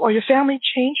you or your family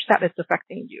changed that is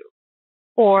affecting you?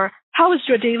 Or how is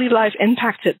your daily life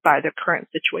impacted by the current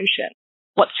situation?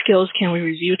 What skills can we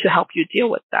review to help you deal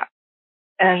with that?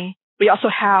 And we also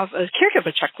have a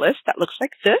caregiver checklist that looks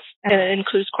like this, and it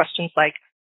includes questions like,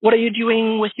 what are you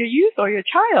doing with your youth or your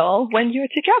child when you're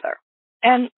together?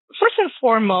 And first and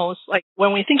foremost, like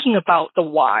when we're thinking about the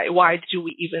why do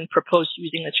we even propose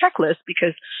using a checklist?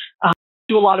 Because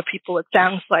to a lot of people, it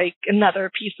sounds like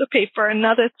another piece of paper,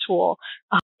 another tool.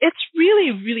 It's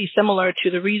really, really similar to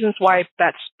the reasons why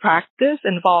best practice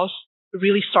involves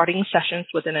really starting sessions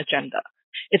with an agenda.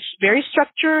 It's very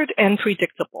structured and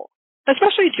predictable,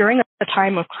 especially during a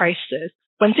time of crisis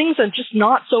when things are just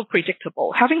not so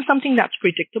predictable. Having something that's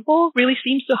predictable really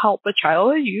seems to help a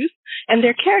child or youth and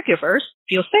their caregivers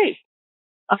feel safe.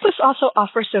 This also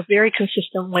offers a very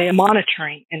consistent way of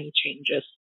monitoring any changes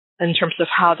in terms of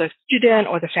how the student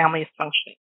or the family is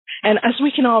functioning. And as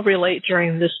we can all relate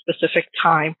during this specific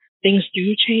time, things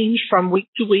do change from week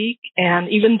to week and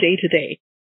even day to day.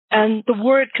 And the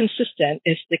word consistent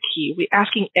is the key. We're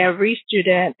asking every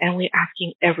student and we're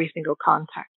asking every single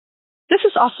contact. This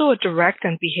is also a direct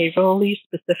and behaviorally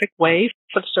specific way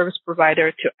for the service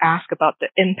provider to ask about the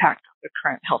impact of the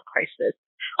current health crisis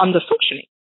on the functioning.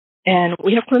 And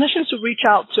we have clinicians who reach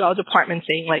out to our department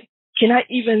saying, like, can I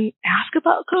even ask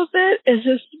about COVID? Is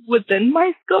this within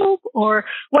my scope? Or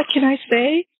what can I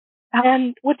say?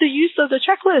 And with the use of the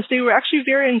checklist, they were actually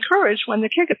very encouraged when the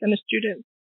caregivers and the students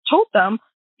told them,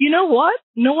 you know what?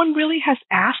 No one really has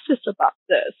asked us about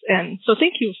this. And so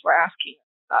thank you for asking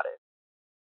about it.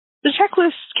 The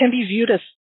checklist can be viewed as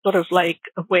sort of like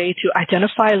a way to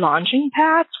identify launching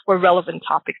pads for relevant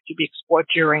topics to be explored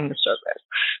during the service,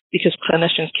 because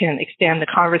clinicians can extend the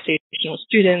conversation with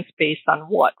students based on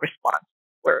what response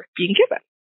were being given.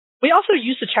 We also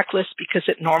use the checklist because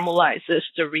it normalizes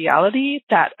the reality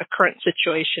that a current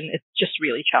situation is just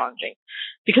really challenging,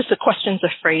 because the questions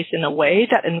are phrased in a way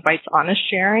that invites honest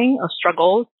sharing of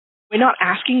struggles. We're not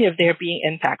asking if they're being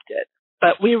impacted,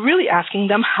 but we're really asking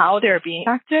them how they're being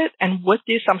impacted and with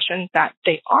the assumption that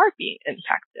they are being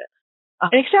impacted.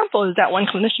 An example is that one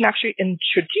clinician actually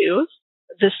introduced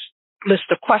this list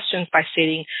of questions by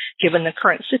stating, given the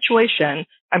current situation,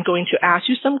 I'm going to ask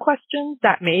you some questions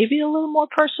that may be a little more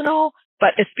personal,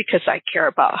 but it's because I care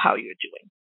about how you're doing.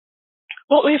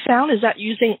 What we found is that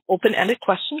using open-ended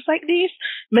questions like these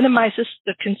minimizes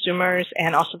the consumers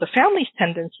and also the family's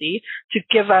tendency to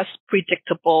give us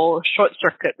predictable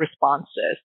short-circuit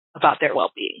responses about their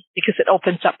well-being, because it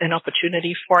opens up an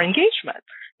opportunity for engagement.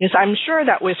 Because I'm sure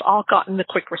that we've all gotten the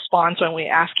quick response when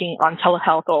we're asking on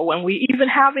telehealth or when we even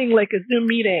having like a Zoom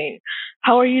meeting,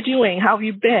 how are you doing? How have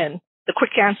you been? The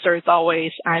quick answer is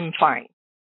always, I'm fine.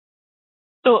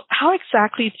 So how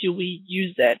exactly do we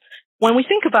use it? When we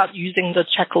think about using the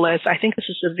checklist, I think this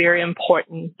is a very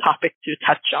important topic to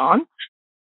touch on.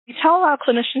 We tell our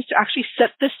clinicians to actually set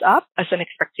this up as an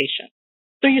expectation.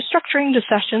 So you're structuring the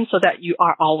session so that you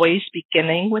are always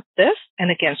beginning with this. And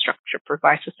again, structure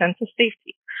provides a sense of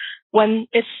safety. When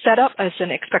it's set up as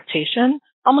an expectation,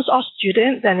 almost all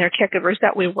students and their caregivers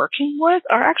that we're working with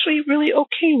are actually really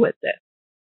okay with it.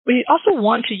 We also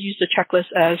want to use the checklist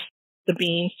as the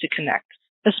means to connect.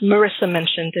 As Marissa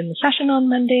mentioned in the session on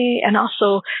Monday, and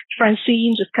also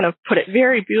Francine just kind of put it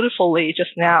very beautifully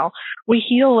just now, we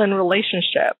heal in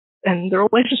relationship, and the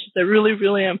relationships are really,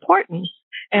 really important.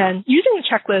 And using the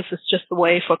checklist is just a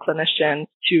way for clinicians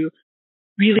to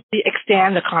really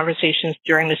extend the conversations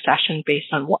during the session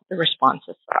based on what the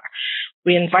responses are.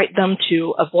 We invite them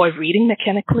to avoid reading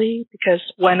mechanically, because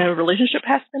when a relationship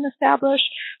has been established,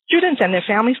 students and their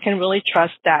families can really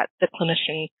trust that the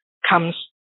clinician comes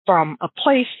from a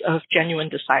place of genuine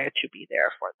desire to be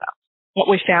there for them. What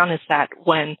we found is that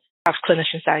when we have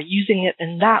clinicians that are using it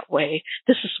in that way,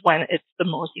 this is when it's the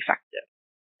most effective.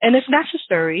 And if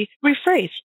necessary, rephrase.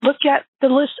 Look at the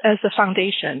list as a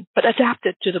foundation, but adapt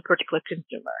it to the particular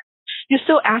consumer. You're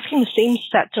still asking the same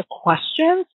set of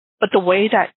questions, but the way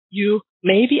that you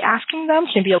may be asking them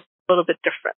can be a little bit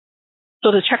different. So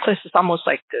the checklist is almost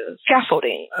like the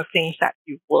scaffolding of things that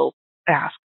you will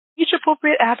ask. Each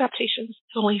appropriate adaptation is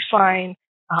totally fine.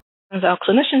 The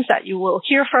clinicians that you will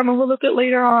hear from a little bit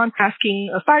later on asking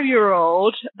a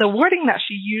 5-year-old, the wording that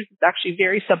she used is actually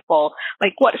very simple.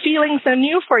 Like, what feelings are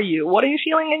new for you? What are you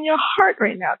feeling in your heart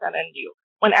right now that are new?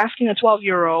 When asking a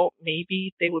 12-year-old,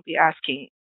 maybe they would be asking,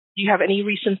 do you have any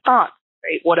recent thoughts?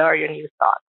 Right? What are your new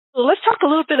thoughts? So let's talk a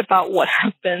little bit about what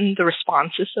have been the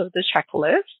responses of the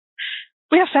checklist.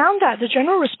 We have found that the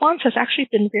general response has actually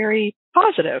been very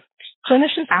positive.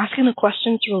 Clinicians asking the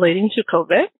questions relating to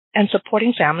COVID and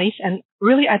supporting families and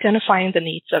really identifying the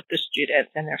needs of the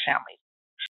students and their families.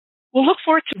 We'll look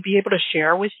forward to be able to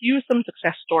share with you some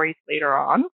success stories later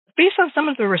on. Based on some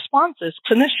of the responses,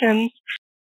 clinicians,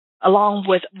 along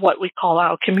with what we call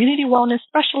our community wellness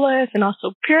specialists and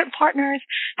also parent partners,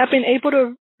 have been able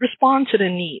to respond to the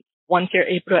needs. Once they're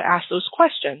able to ask those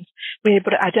questions, we're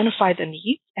able to identify the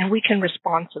needs and we can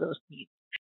respond to those needs.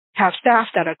 Have staff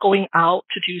that are going out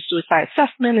to do suicide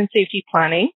assessment and safety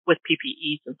planning with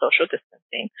PPEs and social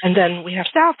distancing. And then we have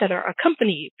staff that are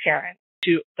accompanying parents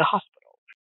to the hospital.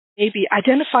 Maybe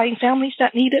identifying families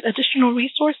that needed additional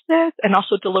resources and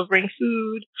also delivering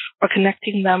food or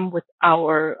connecting them with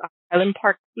our Island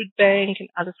Park Food Bank and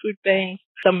other food banks.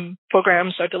 Some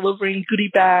programs are delivering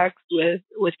goodie bags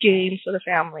with games for the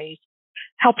families,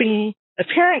 helping a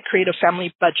parent create a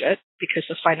family budget because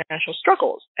of financial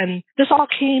struggles. And this all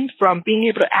came from being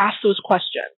able to ask those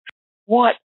questions.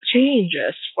 What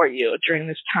changes for you during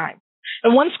this time?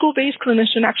 And one school-based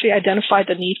clinician actually identified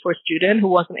the need for a student who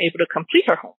wasn't able to complete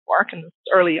her homework, and this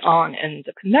was early on in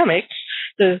the pandemic.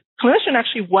 The clinician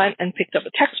actually went and picked up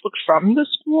a textbook from the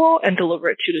school and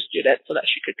delivered it to the student so that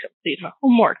she could complete her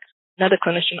homework. Another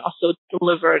clinician also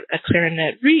delivered a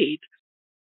clarinet reed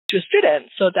to a student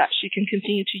so that she can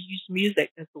continue to use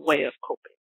music as a way of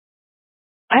coping.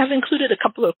 I have included a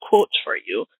couple of quotes for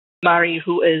you. Mari,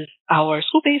 who is our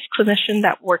school-based clinician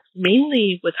that works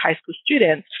mainly with high school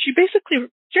students, she basically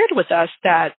shared with us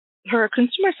that her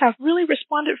consumers have really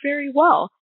responded very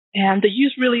well, and the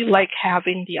youth really like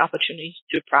having the opportunities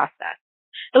to process.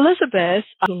 Elizabeth,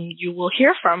 whom you will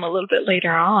hear from a little bit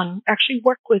later on, actually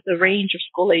worked with a range of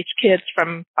school-age kids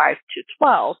from 5 to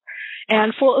 12.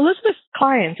 And for Elizabeth's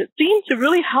clients, it seemed to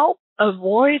really help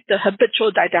avoid the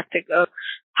habitual didactic of,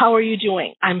 how are you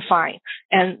doing? I'm fine.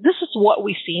 And this is what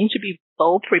we seem to be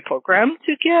so pre-programmed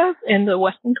to give in the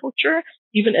Western culture,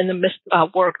 even in the midst of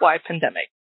a worldwide pandemic.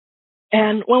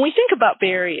 And when we think about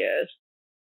barriers,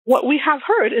 what we have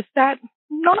heard is that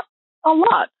not a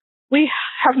lot. We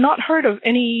have not heard of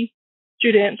any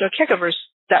students or caregivers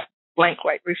that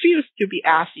blank-white refuse to be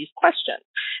asked these questions.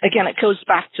 Again, it goes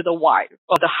back to the why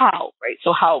or the how, right?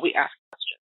 So how we ask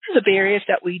questions. The barriers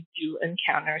that we do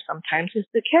encounter sometimes is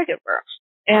the caregiver.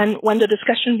 And when the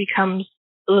discussion becomes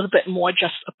a little bit more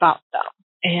just about them.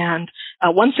 And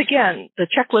once again, the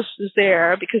checklist is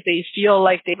there because they feel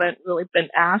like they haven't really been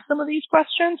asked some of these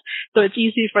questions. So it's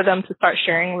easy for them to start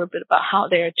sharing a little bit about how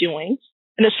they are doing.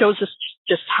 And it shows us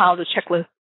just how the checklist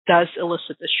does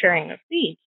elicit the sharing of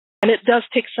needs. And it does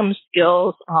take some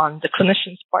skills on the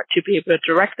clinician's part to be able to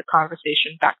direct the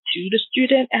conversation back to the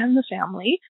student and the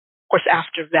family, of course,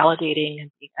 after validating and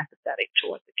being empathetic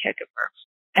towards the caregiver.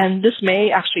 And this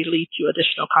may actually lead to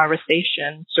additional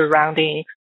conversation surrounding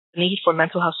the need for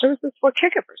mental health services for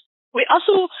caregivers. We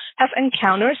also have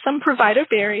encountered some provider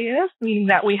barriers, meaning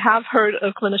that we have heard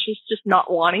of clinicians just not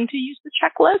wanting to use the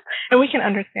checklist, and we can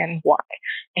understand why.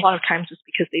 A lot of times it's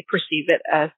because they perceive it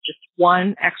as just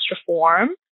one extra form.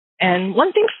 And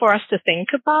one thing for us to think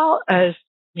about as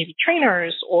maybe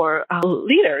trainers or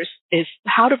leaders is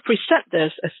how to present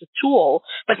this as a tool,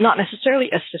 but not necessarily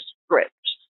as a script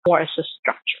or as a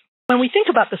structure. When we think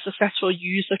about the successful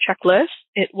use of checklists,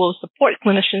 it will support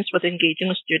clinicians with engaging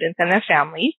with students and their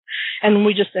families. And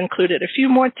we just included a few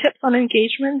more tips on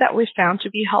engagement that we found to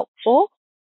be helpful.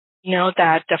 You know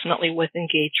that definitely with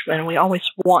engagement, we always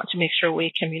want to make sure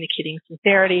we're communicating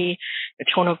sincerity, the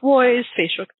tone of voice,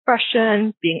 facial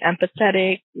expression, being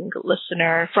empathetic, being a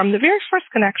listener from the very first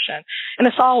connection. And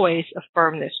as always,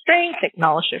 affirm their strengths,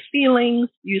 acknowledge their feelings,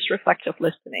 use reflective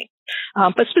listening.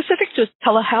 But specific to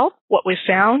telehealth, what we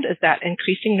found is that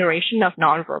increasing narration of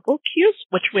nonverbal cues,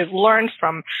 which we've learned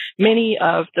from many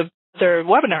of the other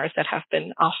webinars that have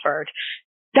been offered,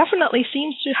 definitely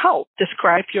seems to help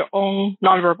describe your own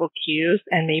nonverbal cues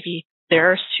and maybe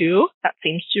theirs too. That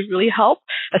seems to really help,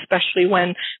 especially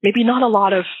when maybe not a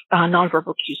lot of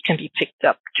nonverbal cues can be picked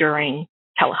up during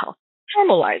telehealth.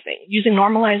 Using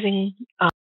normalizing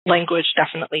language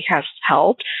definitely has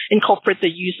helped. Incorporate the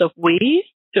use of we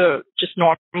to just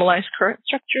normalize current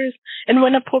structures. And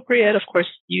when appropriate, of course,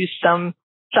 use some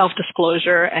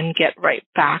self-disclosure and get right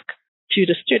back to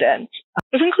the student.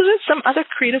 We've included some other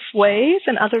creative ways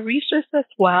and other resources as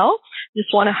well.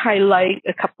 Just want to highlight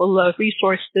a couple of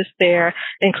resources there,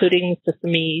 including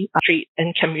Sesame Street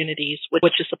and Communities,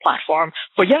 which is a platform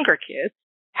for younger kids.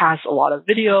 Has a lot of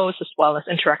videos as well as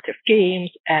interactive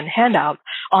games and handouts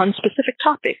on specific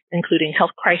topics, including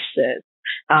health crisis,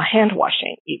 hand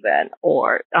washing even,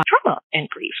 or trauma and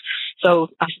grief. So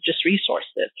just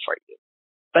resources for you.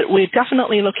 But we're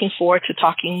definitely looking forward to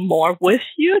talking more with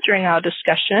you during our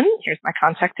discussion. Here's my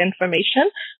contact information.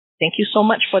 Thank you so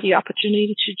much for the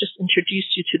opportunity to just introduce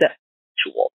you to the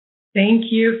tool.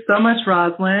 Thank you so much,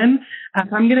 Rosalind. So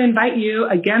I'm going to invite you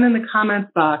again in the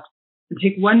comments box to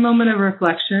take one moment of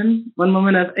reflection, one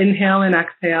moment of inhale and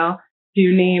exhale,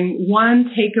 to name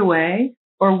one takeaway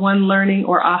or one learning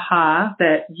or aha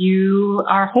that you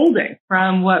are holding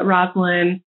from what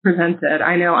Rosalind presented.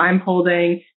 I know I'm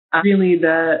holding really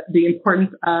the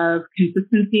importance of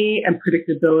consistency and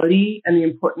predictability, and the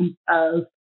importance of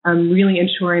really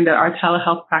ensuring that our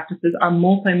telehealth practices are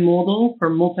multimodal for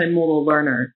multimodal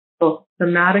learners, both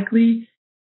thematically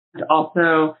and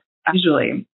also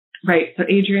visually. Right. So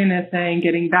Adrian is saying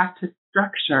getting back to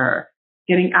structure,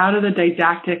 getting out of the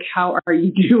didactic, how are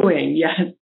you doing?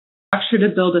 Yes. Structure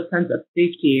to build a sense of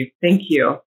safety. Thank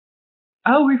you.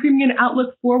 Oh, we're giving an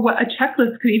outlook for what a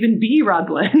checklist could even be,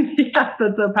 Rosalind. Yes,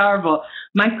 that's so powerful.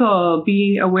 Michael,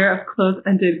 being aware of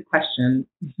close-ended questions.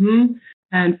 Mm-hmm.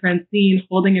 And Francine,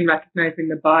 holding and recognizing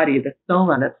the body, the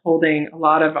soma that's holding a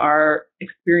lot of our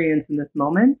experience in this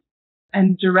moment.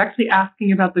 And directly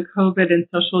asking about the COVID and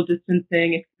social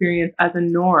distancing experience as a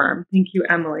norm. Thank you,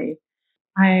 Emily.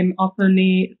 I'm also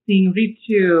seeing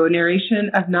Ritu,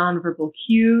 narration of nonverbal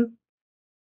cues,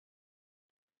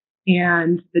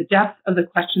 and the depth of the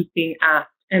questions being asked.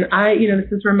 And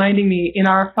this is reminding me, in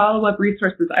our follow-up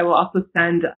resources, I will also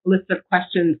send a list of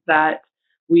questions that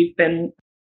we've been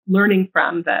learning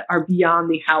from that are beyond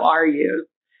the how are you.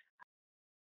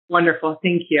 Wonderful.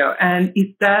 Thank you. And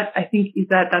Izzet, I think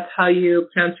Izzet, that's how you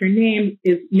pronounce your name,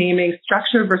 is naming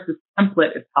structure versus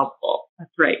template is helpful.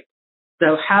 That's right.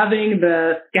 So having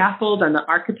the scaffold and the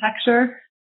architecture,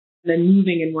 and then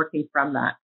moving and working from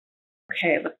that.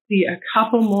 Okay, let's see a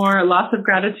couple more. Lots of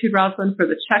gratitude, Rosalind, for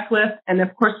the checklist. And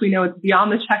of course, we know it's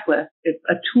beyond the checklist. It's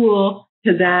a tool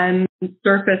to then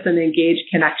surface and engage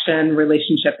connection,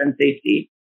 relationship, and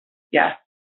safety. Yes,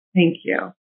 thank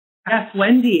you. Yes,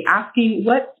 Wendy, asking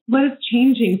what is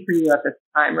changing for you at this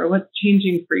time, or what's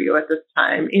changing for you at this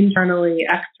time, internally,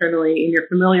 externally, in your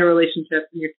familiar relationships,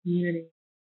 in your community.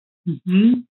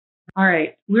 Mm-hmm. All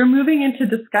right, we're moving into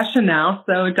discussion now.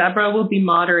 So Deborah will be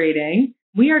moderating.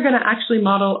 We are going to actually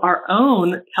model our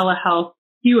own telehealth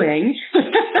queuing,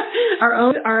 our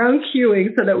own queuing,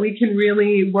 so that we can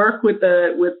really work with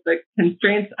the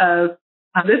constraints of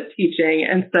this teaching.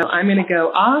 And so I'm going to go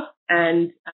off,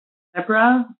 and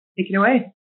Deborah, take it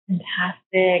away.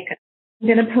 Fantastic. I'm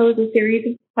going to pose a series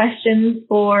of questions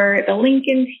for the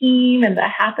Lincoln team and the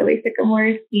Hathaway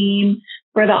Sycamore team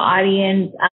for the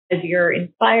audience. As you're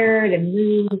inspired and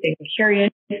moved and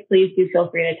curious, please do feel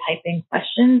free to type in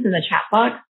questions in the chat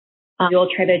box. We'll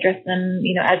try to address them,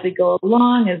 as we go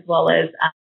along, as well as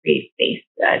create space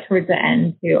towards the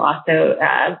end to also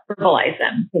verbalize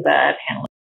them to the panelists.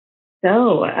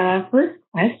 So, first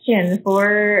question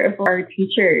for our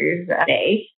teachers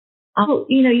today.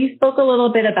 You spoke a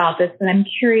little bit about this, but I'm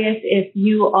curious if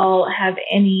you all have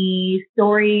any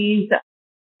stories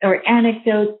or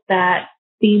anecdotes that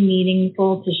seem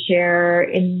meaningful to share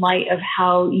in light of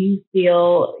how you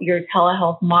feel your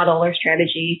telehealth model or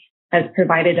strategy has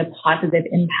provided a positive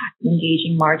impact in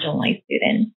engaging marginalized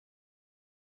students.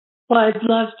 Well, I'd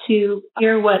love to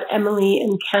hear what Emily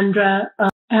and Kendra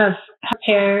have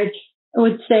prepared. I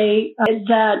would say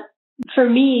that for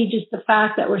me, just the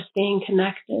fact that we're staying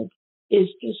connected is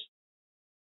just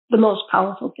the most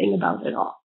powerful thing about it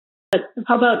all. But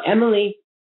how about Emily?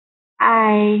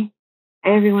 Hi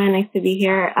everyone, nice to be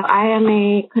here. I am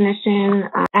a clinician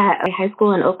at a high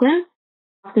school in Oakland.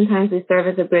 Oftentimes we serve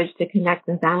as a bridge to connect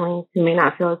with families who may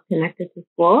not feel as connected to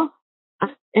school.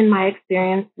 In my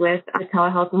experience with the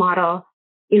telehealth model,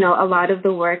 a lot of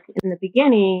the work in the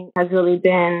beginning has really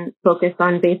been focused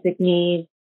on basic needs,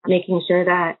 making sure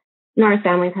that our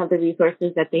families have the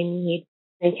resources that they need,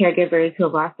 and caregivers who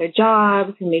have lost their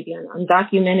jobs, who may be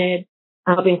undocumented,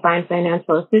 helping find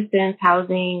financial assistance,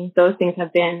 housing. Those things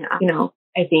have been,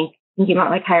 I think, thinking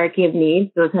about like hierarchy of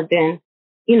needs, those have been,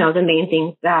 the main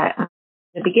things that in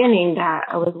the beginning that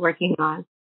I was working on.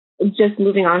 Just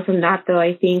moving on from that, though,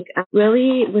 I think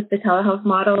really with the telehealth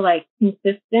model, like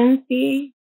consistent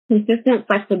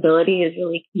flexibility is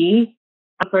really key.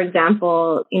 For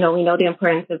example, we know the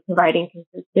importance of providing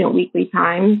consistent weekly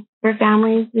times for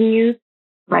families and youth,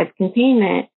 provides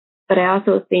containment, but I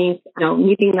also think,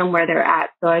 meeting them where they're at.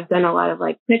 So I've done a lot of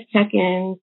like quick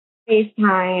check-ins,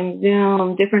 FaceTime,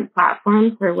 Zoom, different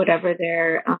platforms for whatever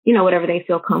they're, whatever they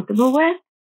feel comfortable with.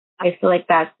 I feel like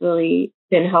that's really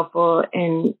been helpful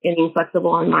in being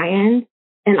flexible on my end.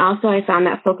 And also I found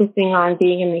that focusing on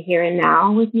being in the here and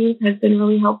now with youth has been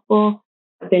really helpful.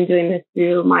 I've been doing this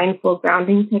through mindful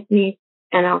grounding techniques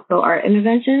and also art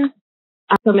interventions.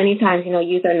 So many times,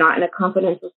 youth are not in a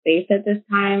confidential space at this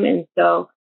time. And so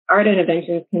art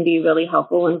interventions can be really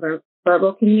helpful when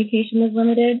verbal communication is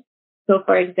limited. So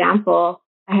for example,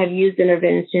 I have used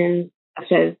interventions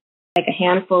such as like a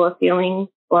handful of feelings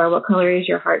or what color is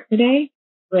your heart today,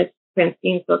 which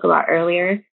Francine spoke about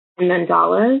earlier, and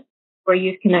mandalas, where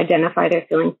youth can identify their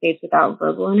feeling states without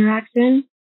verbal interaction.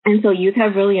 And so youth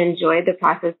have really enjoyed the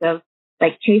process of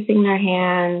like tracing their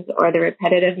hands or the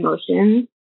repetitive motions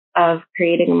of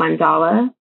creating a mandala.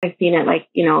 I've seen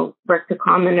it work to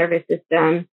calm the nervous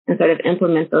system and sort of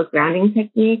implement those grounding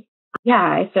techniques. Yeah,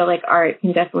 I feel like art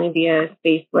can definitely be a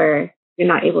space where you're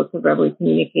not able to verbally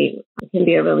communicate. It can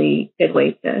be a really good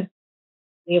way to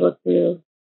be able to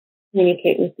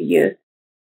communicate with the youth.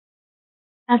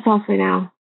 That's all for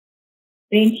now.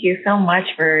 Thank you so much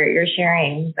for your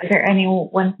sharing. Is there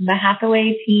anyone from the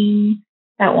Hathaway team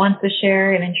that wants to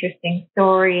share an interesting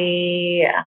story?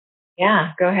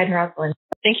 Yeah, go ahead, Rosalind.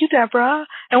 Thank you, Deborah.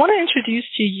 I want to introduce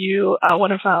to you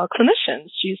one of our clinicians.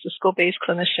 She's a school-based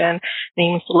clinician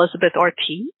named Elizabeth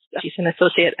Ortiz. She's an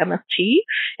associate MFT,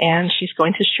 and she's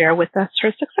going to share with us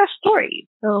her success story.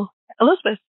 So,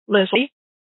 Elizabeth, Leslie.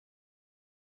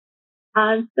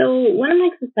 So one of my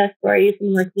success stories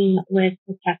in working with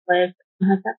the checklist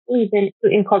has actually been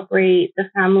to incorporate the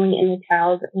family and the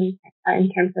child in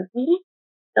terms of learning.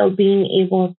 So being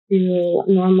able to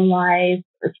normalize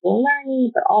virtual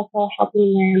learning, but also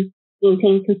helping them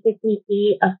maintain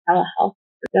consistency of telehealth.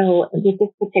 So with this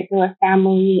particular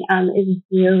family, it was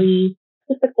really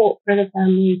difficult for the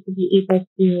family to be able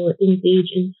to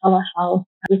engage in telehealth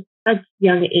with such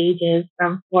young ages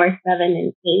from 4, 7,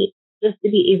 and 8. Just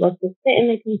to be able to sit in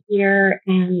the computer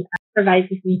and provide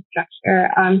some structure.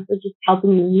 So just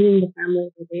helping meeting the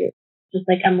family with it, just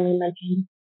like Emily mentioned,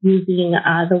 using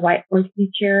the whiteboard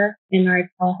feature in our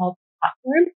telehealth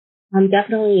platform,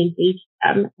 definitely engaged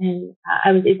them. And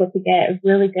I was able to get a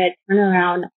really good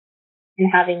turnaround in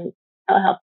having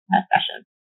telehealth sessions.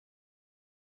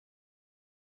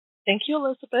 Thank you,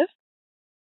 Elizabeth.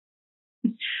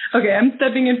 Okay, I'm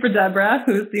stepping in for Deborah,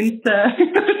 who seems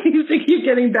to keep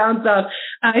getting bounced out.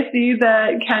 I see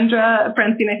that Kendra,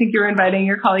 Francine, I think you were inviting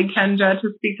your colleague Kendra to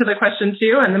speak to the question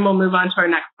too, and then we'll move on to our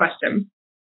next question.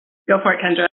 Go for it,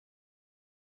 Kendra.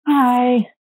 Hi.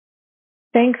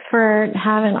 Thanks for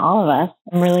having all of us.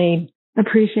 I'm really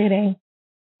appreciating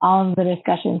all of the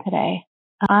discussion today.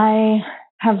 I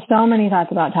have so many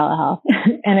thoughts about telehealth,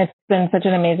 and it's been such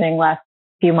an amazing last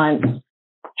few months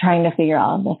trying to figure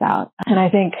all of this out. And I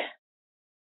think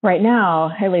right now,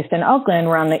 at least in Oakland,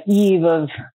 we're on the eve of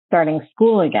starting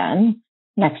school again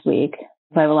next week.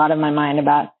 So I have a lot in my mind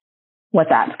about what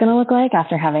that's going to look like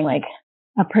after having like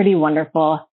a pretty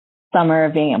wonderful summer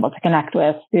of being able to connect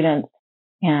with students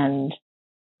and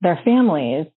their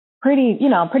families pretty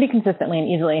consistently and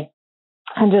easily.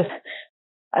 And just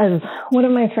as one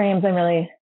of my frames, I'm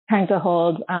really trying to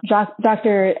hold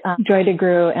Dr. Joy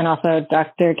DeGruy and also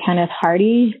Dr. Kenneth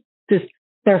Hardy, just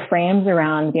their frames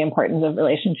around the importance of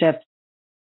relationships,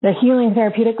 the healing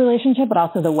therapeutic relationship, but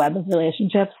also the web of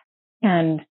relationships,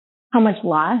 and how much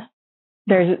loss.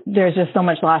 There's just so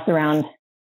much loss around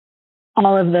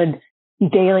all of the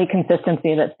daily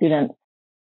consistency that students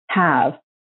have,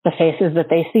 the faces that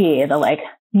they see, the like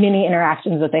mini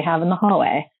interactions that they have in the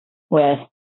hallway with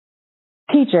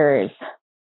teachers,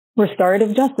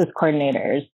 restorative justice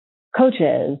coordinators,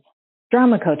 coaches,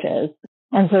 drama coaches.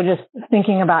 And so just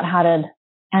thinking about how to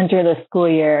enter the school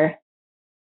year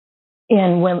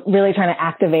in really trying to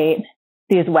activate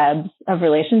these webs of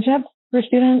relationships for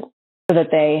students so that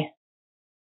they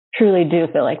truly do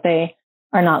feel like they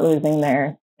are not losing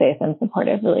their safe and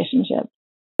supportive relationships.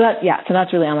 So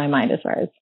that's really on my mind as far as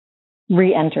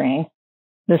re-entering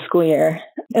the school year.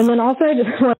 And then also I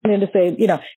just wanted to say,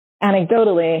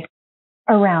 anecdotally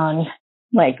around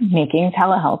like making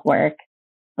telehealth work,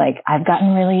 like I've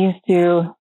gotten really used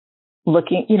to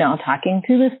looking, talking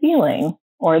to the ceiling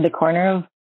or the corner of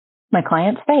my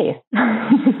client's face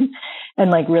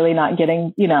and like really not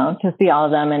getting, to see all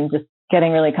of them and just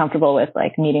getting really comfortable with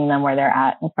like meeting them where they're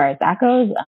at as far as that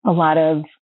goes. A lot of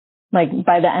like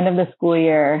by the end of the school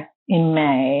year in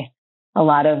May, a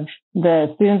lot of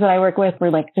the students that I work with were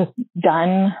like just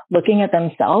done looking at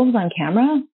themselves on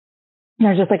camera. And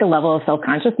there's just like a level of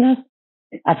self-consciousness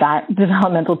at that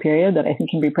developmental period that I think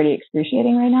can be pretty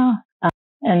excruciating right now.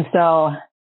 And so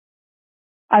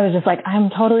I was just like, I'm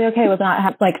totally okay with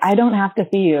not I don't have to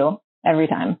see you every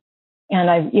time. And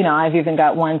I've even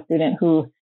got one student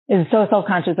who is so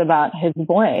self-conscious about his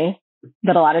voice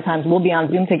that a lot of times we'll be on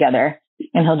Zoom together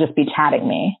and he'll just be chatting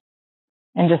me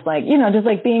and just like, just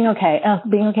like being okay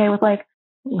with like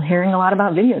hearing a lot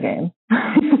about video games.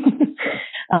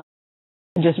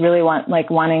 Just really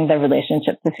wanting the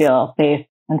relationship to feel safe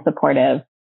and supportive,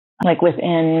 like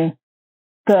within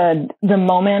the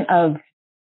moment of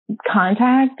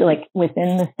contact, like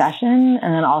within the session,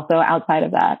 and then also outside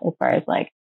of that, as far as like,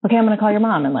 okay, I'm going to call your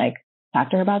mom and like talk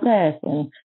to her about this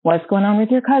and what's going on with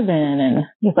your cousin, and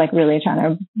just like really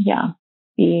trying to,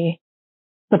 be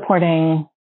supporting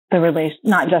the relation,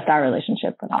 not just our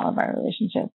relationship, but all of our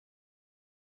relationships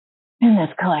in this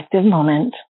collective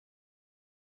moment.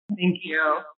 Thank you.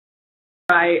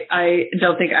 I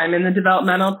don't think I'm in the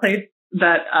developmental place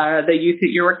that the youth that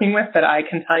you're working with, but I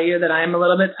can tell you that I'm a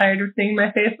little bit tired of seeing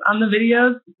my face on the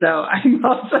videos. So I'm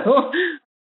also,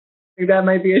 I think that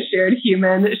might be a shared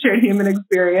human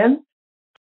experience.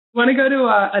 I want to go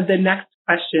to the next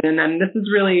question, and this is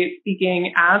really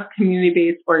speaking as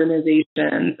community-based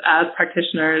organizations, as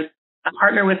practitioners,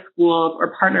 partner with schools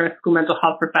or partner with school mental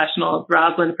health professionals,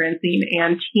 Rosalind, Francine,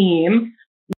 and team.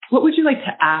 What would you like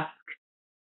to ask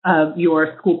of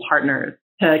your school partners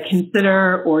to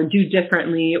consider or do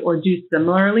differently or do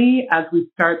similarly as we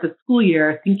start the school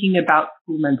year thinking about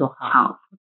school mental health?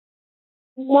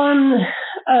 One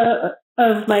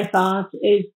of my thoughts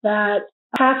is that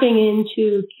tapping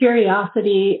into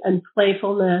curiosity and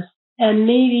playfulness and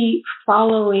maybe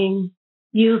following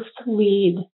youth's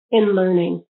lead in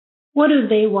learning. What do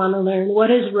they want to learn?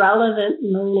 What is relevant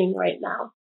learning right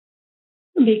now?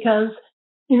 Because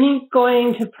I think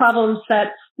going to problem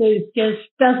sets just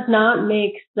does not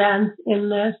make sense in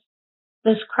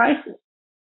this crisis.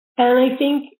 And I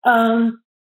think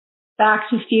back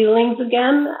to feelings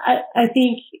again. I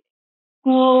think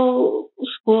school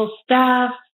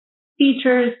staff,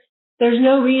 teachers, there's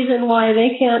no reason why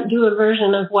they can't do a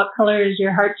version of What Color Is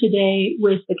Your Heart Today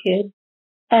with the kids.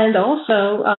 And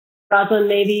also, Rosalind,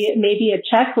 maybe a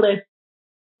checklist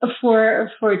for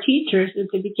teachers at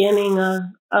the beginning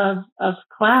of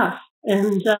class.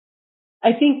 And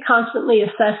I think constantly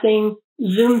assessing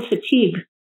Zoom fatigue.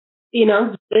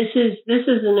 This is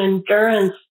an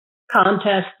endurance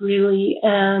contest really.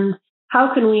 And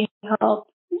how can we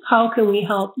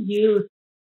help youth?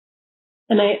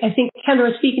 And I think Kendra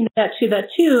was speaking to that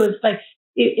too. It's like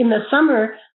in the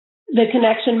summer, the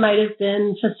connection might have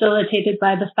been facilitated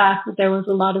by the fact that there was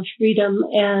a lot of freedom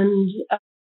and,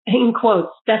 in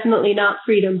quotes, definitely not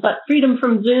freedom, but freedom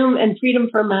from Zoom and freedom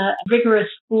from a rigorous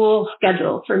school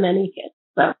schedule for many kids.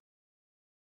 So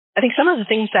I think some of the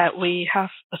things that we have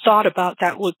thought about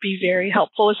that would be very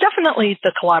helpful is definitely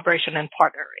the collaboration and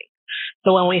partnering.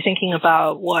 So when we're thinking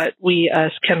about what we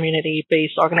as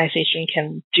community-based organization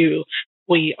can do,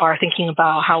 we are thinking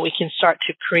about how we can start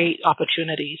to create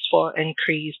opportunities for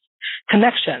increased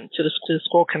connection to the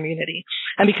school community.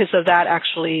 And because of that,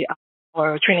 actually,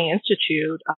 our training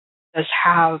institute does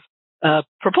have a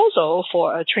proposal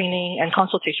for a training and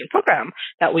consultation program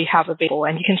that we have available.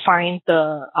 And you can find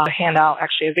the handout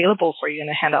actually available for you in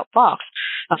the handout box.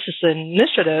 This is an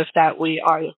initiative that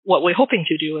what we're hoping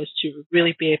to do is to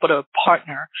really be able to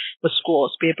partner with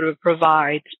schools, be able to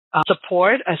provide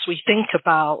support as we think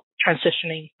about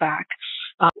transitioning back.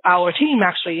 Our team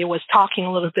actually was talking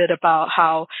a little bit about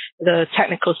how the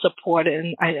technical support,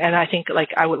 and I think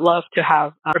I would love to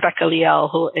have Rebecca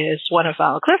Liel, who is one of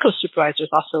our clinical supervisors,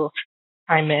 also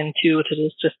chime in to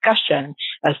this discussion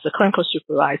as the clinical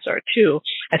supervisor too.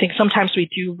 I think sometimes we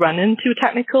do run into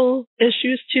technical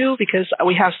issues too, because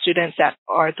we have students that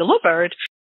are delivered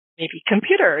maybe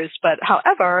computers, but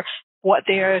however, what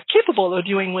they're capable of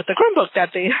doing with the Chromebook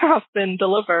that they have been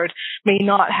delivered may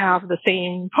not have the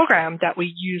same program that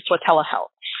we use for telehealth.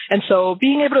 And so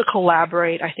being able to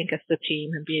collaborate, I think, as the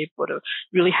team and be able to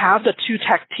really have the two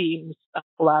tech teams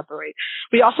collaborate.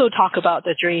 We also talk about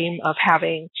the dream of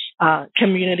having a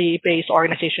community-based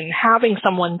organization, having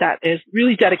someone that is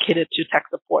really dedicated to tech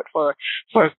support for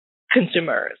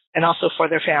consumers and also for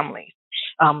their families.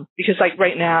 Because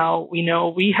right now, we know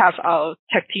we have our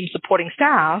tech team supporting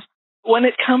staff. When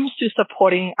it comes to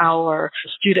supporting our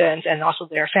students and also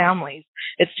their families,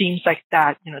 it seems like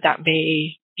that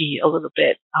may be a little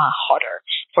bit harder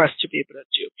for us to be able to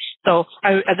do. So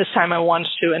at this time, I want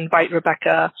to invite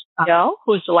Rebecca Liel,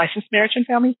 who is a licensed marriage and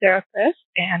family therapist,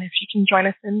 and if you can join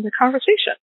us in the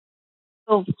conversation.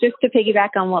 So just to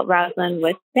piggyback on what Rosalind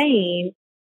was saying,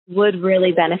 would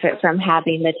really benefit from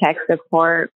having the tech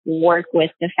support work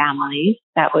with the families.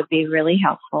 That would be really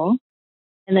helpful.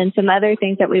 And then some other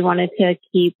things that we wanted to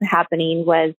keep happening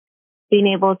was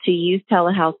being able to use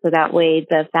telehealth so that way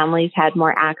the families had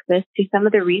more access to some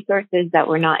of the resources that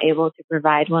we're not able to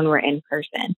provide when we're in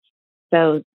person.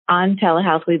 So on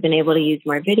telehealth, we've been able to use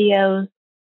more videos.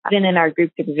 Even in our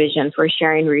group supervisions, we're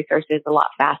sharing resources a lot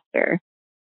faster.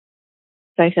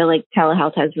 So I feel like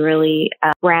telehealth has really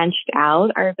branched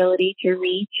out our ability to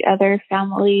reach other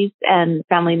families and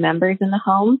family members in the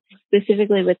home,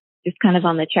 specifically with just kind of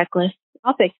on the checklist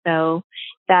topic. So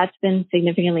that's been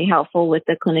significantly helpful with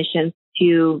the clinicians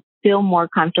to feel more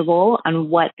comfortable on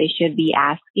what they should be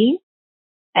asking.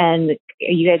 And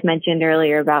you guys mentioned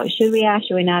earlier about should we ask,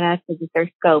 should we not ask, is this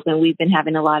their scope? And we've been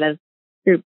having a lot of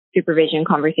group supervision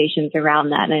conversations around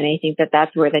that. And I think that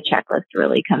that's where the checklist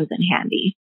really comes in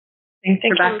handy. Thanks,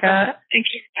 Rebecca. Thank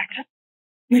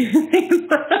you,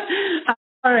 Rebecca.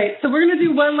 All right. So we're going to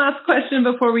do one last question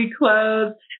before we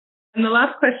close. And the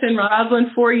last question,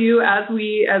 Rosalind, for you as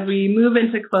we move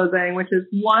into closing, which is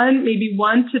maybe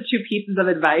 1 to 2 pieces of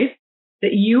advice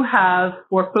that you have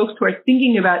for folks who are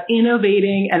thinking about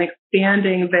innovating and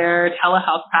expanding their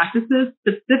telehealth practices,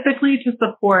 specifically to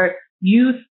support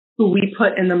youth who we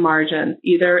put in the margins,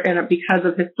 either because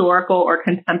of historical or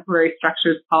contemporary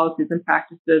structures, policies, and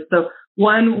practices. So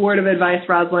one word of advice,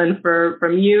 Rosalind,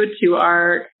 from you to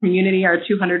our community, our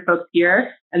 200 folks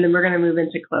here, and then we're going to move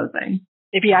into closing.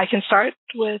 Maybe I can start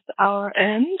with our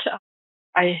end.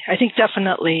 I think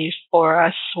definitely for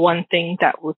us, one thing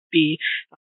that would be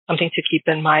something to keep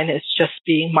in mind is just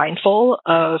being mindful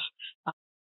of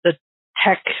the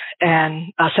tech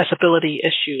and accessibility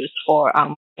issues for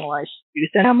marginalized youth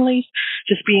and families,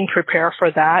 just being prepared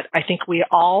for that. I think we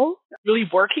all really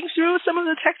working through some of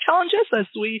the tech challenges as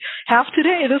we have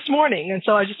today, this morning. And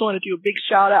so I just want to do a big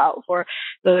shout out for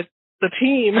the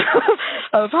team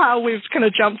of how we've kind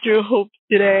of jumped through hoops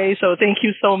today. So thank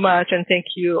you so much. And thank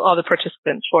you all the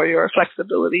participants for your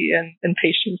flexibility and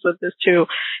patience with this too.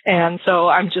 And so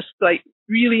I'm just like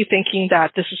really thinking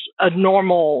that this is a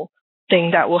normal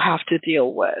thing that we'll have to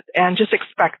deal with, and just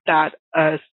expect that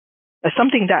as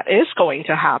something that is going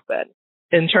to happen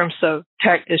in terms of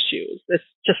tech issues. It's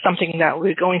just something that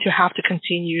we're going to have to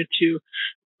continue to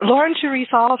learn to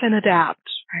resolve and adapt,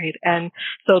 right? And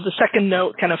so the second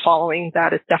note kind of following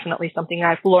that is definitely something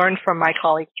I've learned from my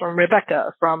colleagues, from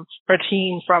Rebecca, from her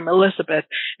team, from Elizabeth,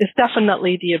 is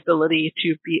definitely the ability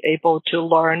to be able to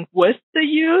learn with the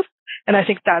youth. And I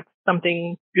think that's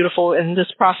something beautiful in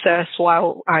this process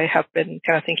while I have been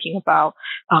kind of thinking about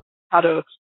how to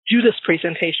do this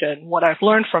presentation. What I've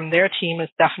learned from their team is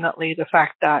definitely the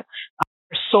fact that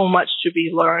there's so much to be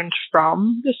learned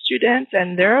from the students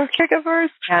and their caregivers.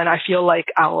 And I feel like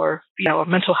our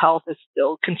mental health is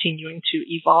still continuing to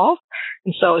evolve.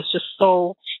 And so it's just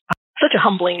such a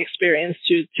humbling experience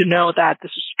to know that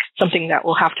this is something that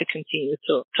we'll have to continue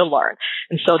to learn.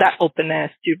 And so that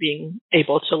openness to being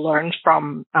able to learn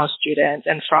from our students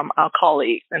and from our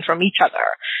colleagues and from each other,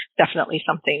 definitely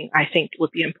something I think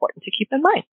would be important to keep in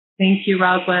mind. Thank you,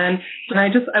 Rosalind. And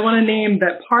I want to name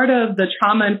that part of the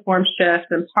trauma-informed shift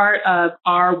and part of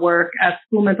our work as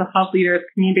school mental health leaders,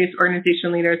 community-based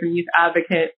organization leaders, and youth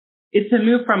advocates is to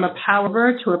move from a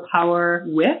power to a power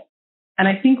with. And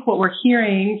I think what we're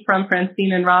hearing from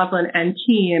Francine and Rosalind and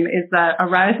team is that a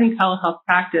rising telehealth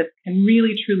practice can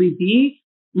really, truly be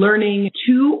learning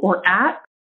to or at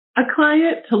a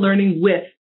client to learning with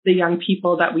the young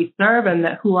people that we serve and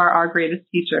who are our greatest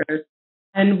teachers.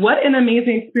 And what an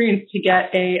amazing experience to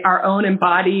get our own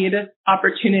embodied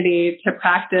opportunity to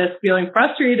practice feeling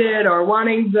frustrated or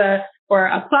or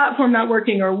a platform not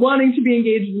working or wanting to be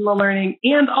engaged in the learning,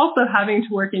 and also having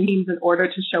to work in teams in order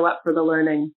to show up for the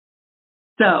learning.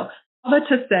 So, all that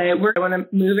to say, I want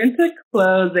to move into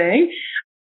closing.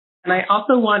 And I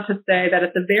also want to say that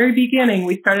at the very beginning,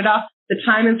 we started off, the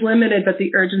time is limited, but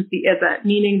the urgency isn't,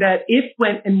 meaning that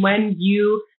when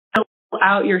you fill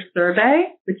out your survey,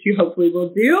 which you hopefully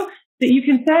will do, that you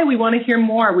can say, we want to hear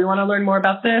more. We want to learn more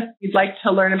about this. We'd like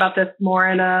to learn about this more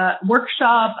in a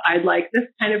workshop. I'd like this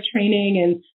kind of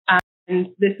training. And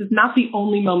this is not the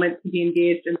only moment to be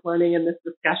engaged in learning in this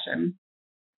discussion.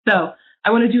 So I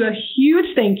want to do a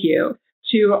huge thank you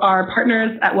to our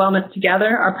partners at Wellness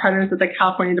Together, our partners at the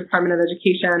California Department of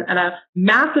Education, and a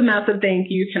massive, massive thank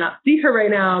you. You cannot see her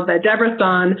right now, but Deborah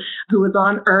Son, who was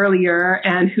on earlier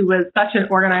and who was such an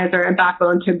organizer and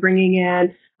backbone to bringing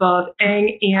in both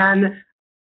Eng and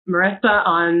Marissa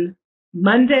on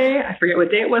Monday. I forget what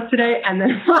day it was today. And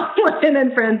then Rosalind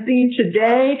and Francine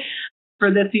today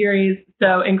for this series.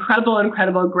 So incredible,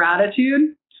 incredible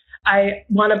gratitude. I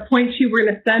want to point to, we're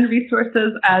going to send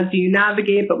resources as you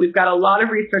navigate, but we've got a lot of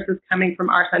resources coming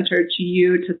from our center to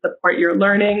you to support your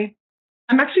learning.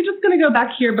 I'm actually just going to go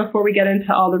back here before we get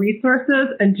into all the resources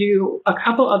and do a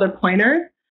couple other pointers.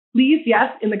 Please,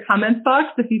 yes, in the comments box,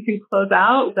 if you can close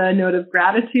out the note of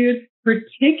gratitude,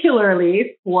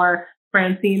 particularly for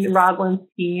Francine Roslin's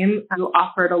team, who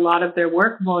offered a lot of their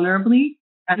work vulnerably,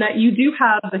 and that you do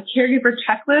have the caregiver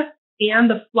checklist and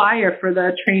the flyer for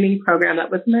the training program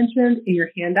that was mentioned in your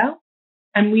handout.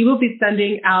 And we will be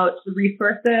sending out the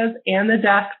resources and the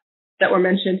decks that were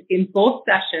mentioned in both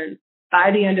sessions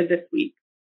by the end of this week.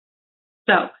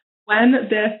 So when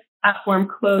this platform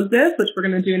closes, which we're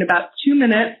going to do in about 2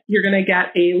 minutes, you're going to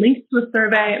get a link to a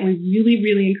survey, and we really,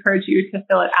 really encourage you to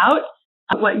fill it out,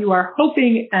 what you are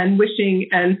hoping and wishing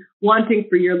and wanting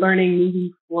for your learning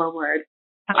moving forward.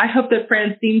 I hope that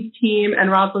Francine's team and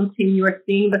Rosalind's team, you are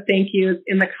seeing the thank yous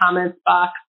in the comments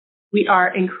box. We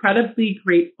are incredibly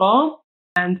grateful.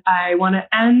 And I want to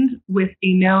end with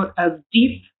a note of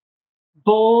deep,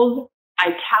 bold,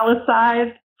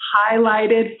 italicized,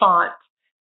 highlighted font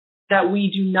that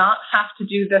we do not have to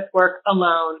do this work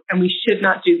alone, and we should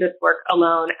not do this work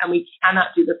alone, and we cannot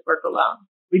do this work alone.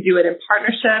 We do it in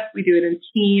partnership, we do it in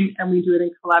team, and we do it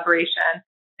in collaboration.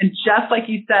 And just like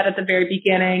you said at the very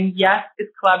beginning, yes,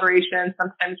 it's collaboration,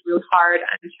 sometimes really hard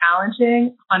and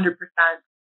challenging, 100%.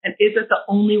 And is it the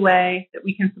only way that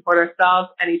we can support ourselves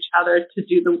and each other to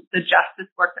do the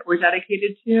justice work that we're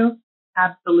dedicated to?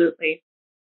 Absolutely.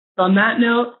 So on that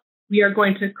note, we are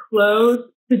going to close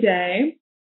today.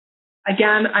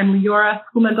 Again, I'm Leora,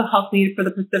 School Mental Health Lead for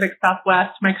the Pacific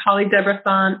Southwest. My colleague Deborah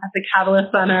Son at the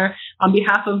Catalyst Center. On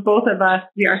behalf of both of us,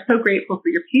 we are so grateful for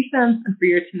your patience and for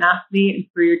your tenacity and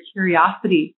for your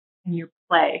curiosity and your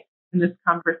play in this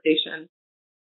conversation.